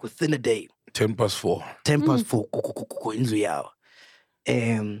away, like within a day. 4:10. 4 indlu yawo.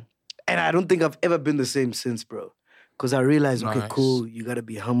 And I don't think I've ever been the same since, bro. Because I realized, okay, Nice. cool, you gotta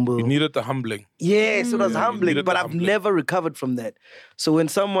be humble. You needed the humbling. Yes, it was you humbling, needed but the I've humbling. never recovered from that. So when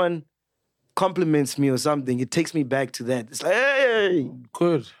someone compliments me or something, it takes me back to that. It's like, hey,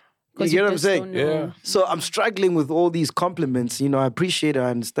 Good. you get what I'm saying? don't know. Yeah. So I'm struggling with all these compliments. I appreciate it,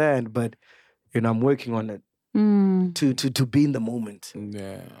 I understand, but I'm working on it to be in the moment.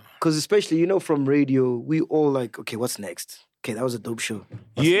 Yeah. Because especially, from radio, we all like, okay, what's next? Okay, that was a dope show.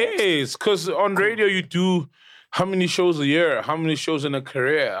 Yes, because on radio you do how many shows a year? How many shows in a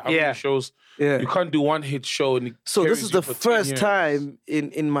career? How many shows? Yeah. You can't do one hit show. And it So this carries is you the for 10 first years. time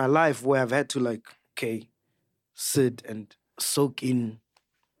in my life where I've had to like, okay, sit and soak in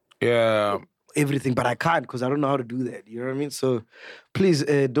Yeah. everything, but I can't because I don't know how to do that. You know what I mean? So please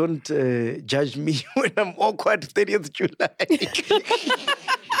don't judge me when I'm awkward 30th July.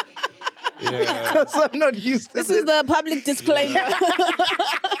 Yeah. Because I'm not used to This is the public disclaimer.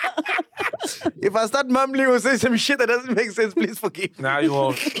 If I start mumbling or say some shit that doesn't make sense, please forgive me. Now you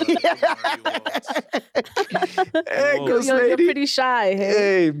won't. Hey, ghost You're lady. pretty shy.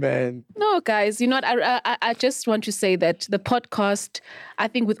 Hey? Hey, man. No, guys, you know what? I just want to say that the podcast, I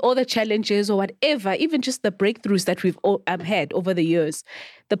think with all the challenges or whatever, even just the breakthroughs that we've had over the years,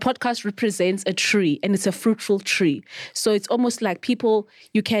 the podcast represents a tree and it's a fruitful tree. So it's almost like people,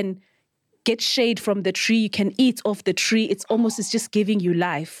 you can get shade from the tree. You can eat off the tree. It's just giving you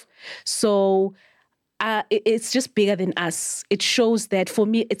life. So it's just bigger than us. It shows that for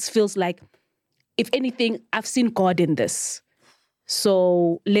me, it feels like, if anything, I've seen God in this.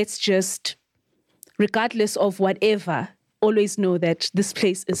 So let's just, regardless of whatever, always know that this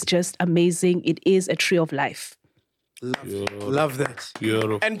place is just amazing. It is a tree of life. Love that.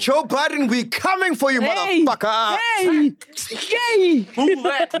 Beautiful. And Joe Biden, we coming for you, motherfucker. Hey! Who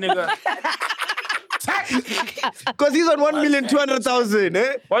that nigga? Because he's on 1,200,000,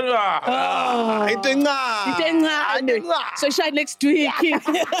 eh? So shine next week.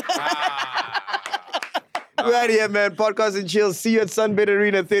 We're out here, man. Podcast and chill. See you at Sunbed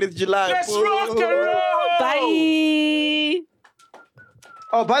Arena, 30th July. Let's rock and roll. Bye.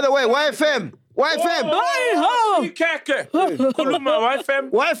 Oh, by the way, YFM. YFM.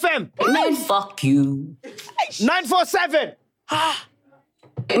 YFM. Man, fuck you. 947.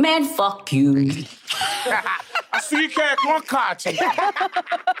 Man, fuck you. I see cake, one card.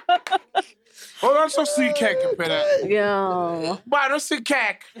 Hold on, so see cake, Yeah. but I don't see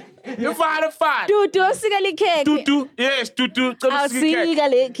cake. You find a fight. Do sigale cake. Yes, do. I'll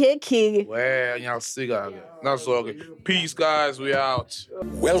sigale cake. Well, y'all cigar. That's all good. Peace, guys. We out.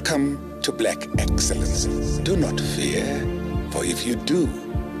 Welcome to Black Excellence. Do not fear, for if you do,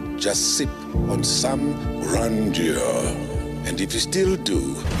 just sip on some grandeur. And if you still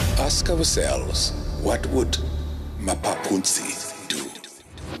do, ask ourselves, what would Mapapunzi do?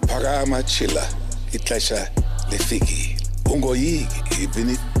 Parama chila, itlesha lefiki. Ungoyigi, even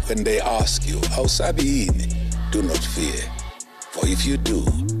if when they ask you, how sabiini, do not fear. For if you do,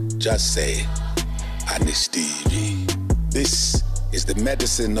 just say, Anistivi. This is the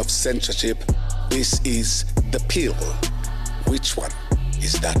medicine of censorship. This is the pill. Which one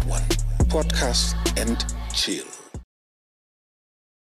is that one? Podcast and chill.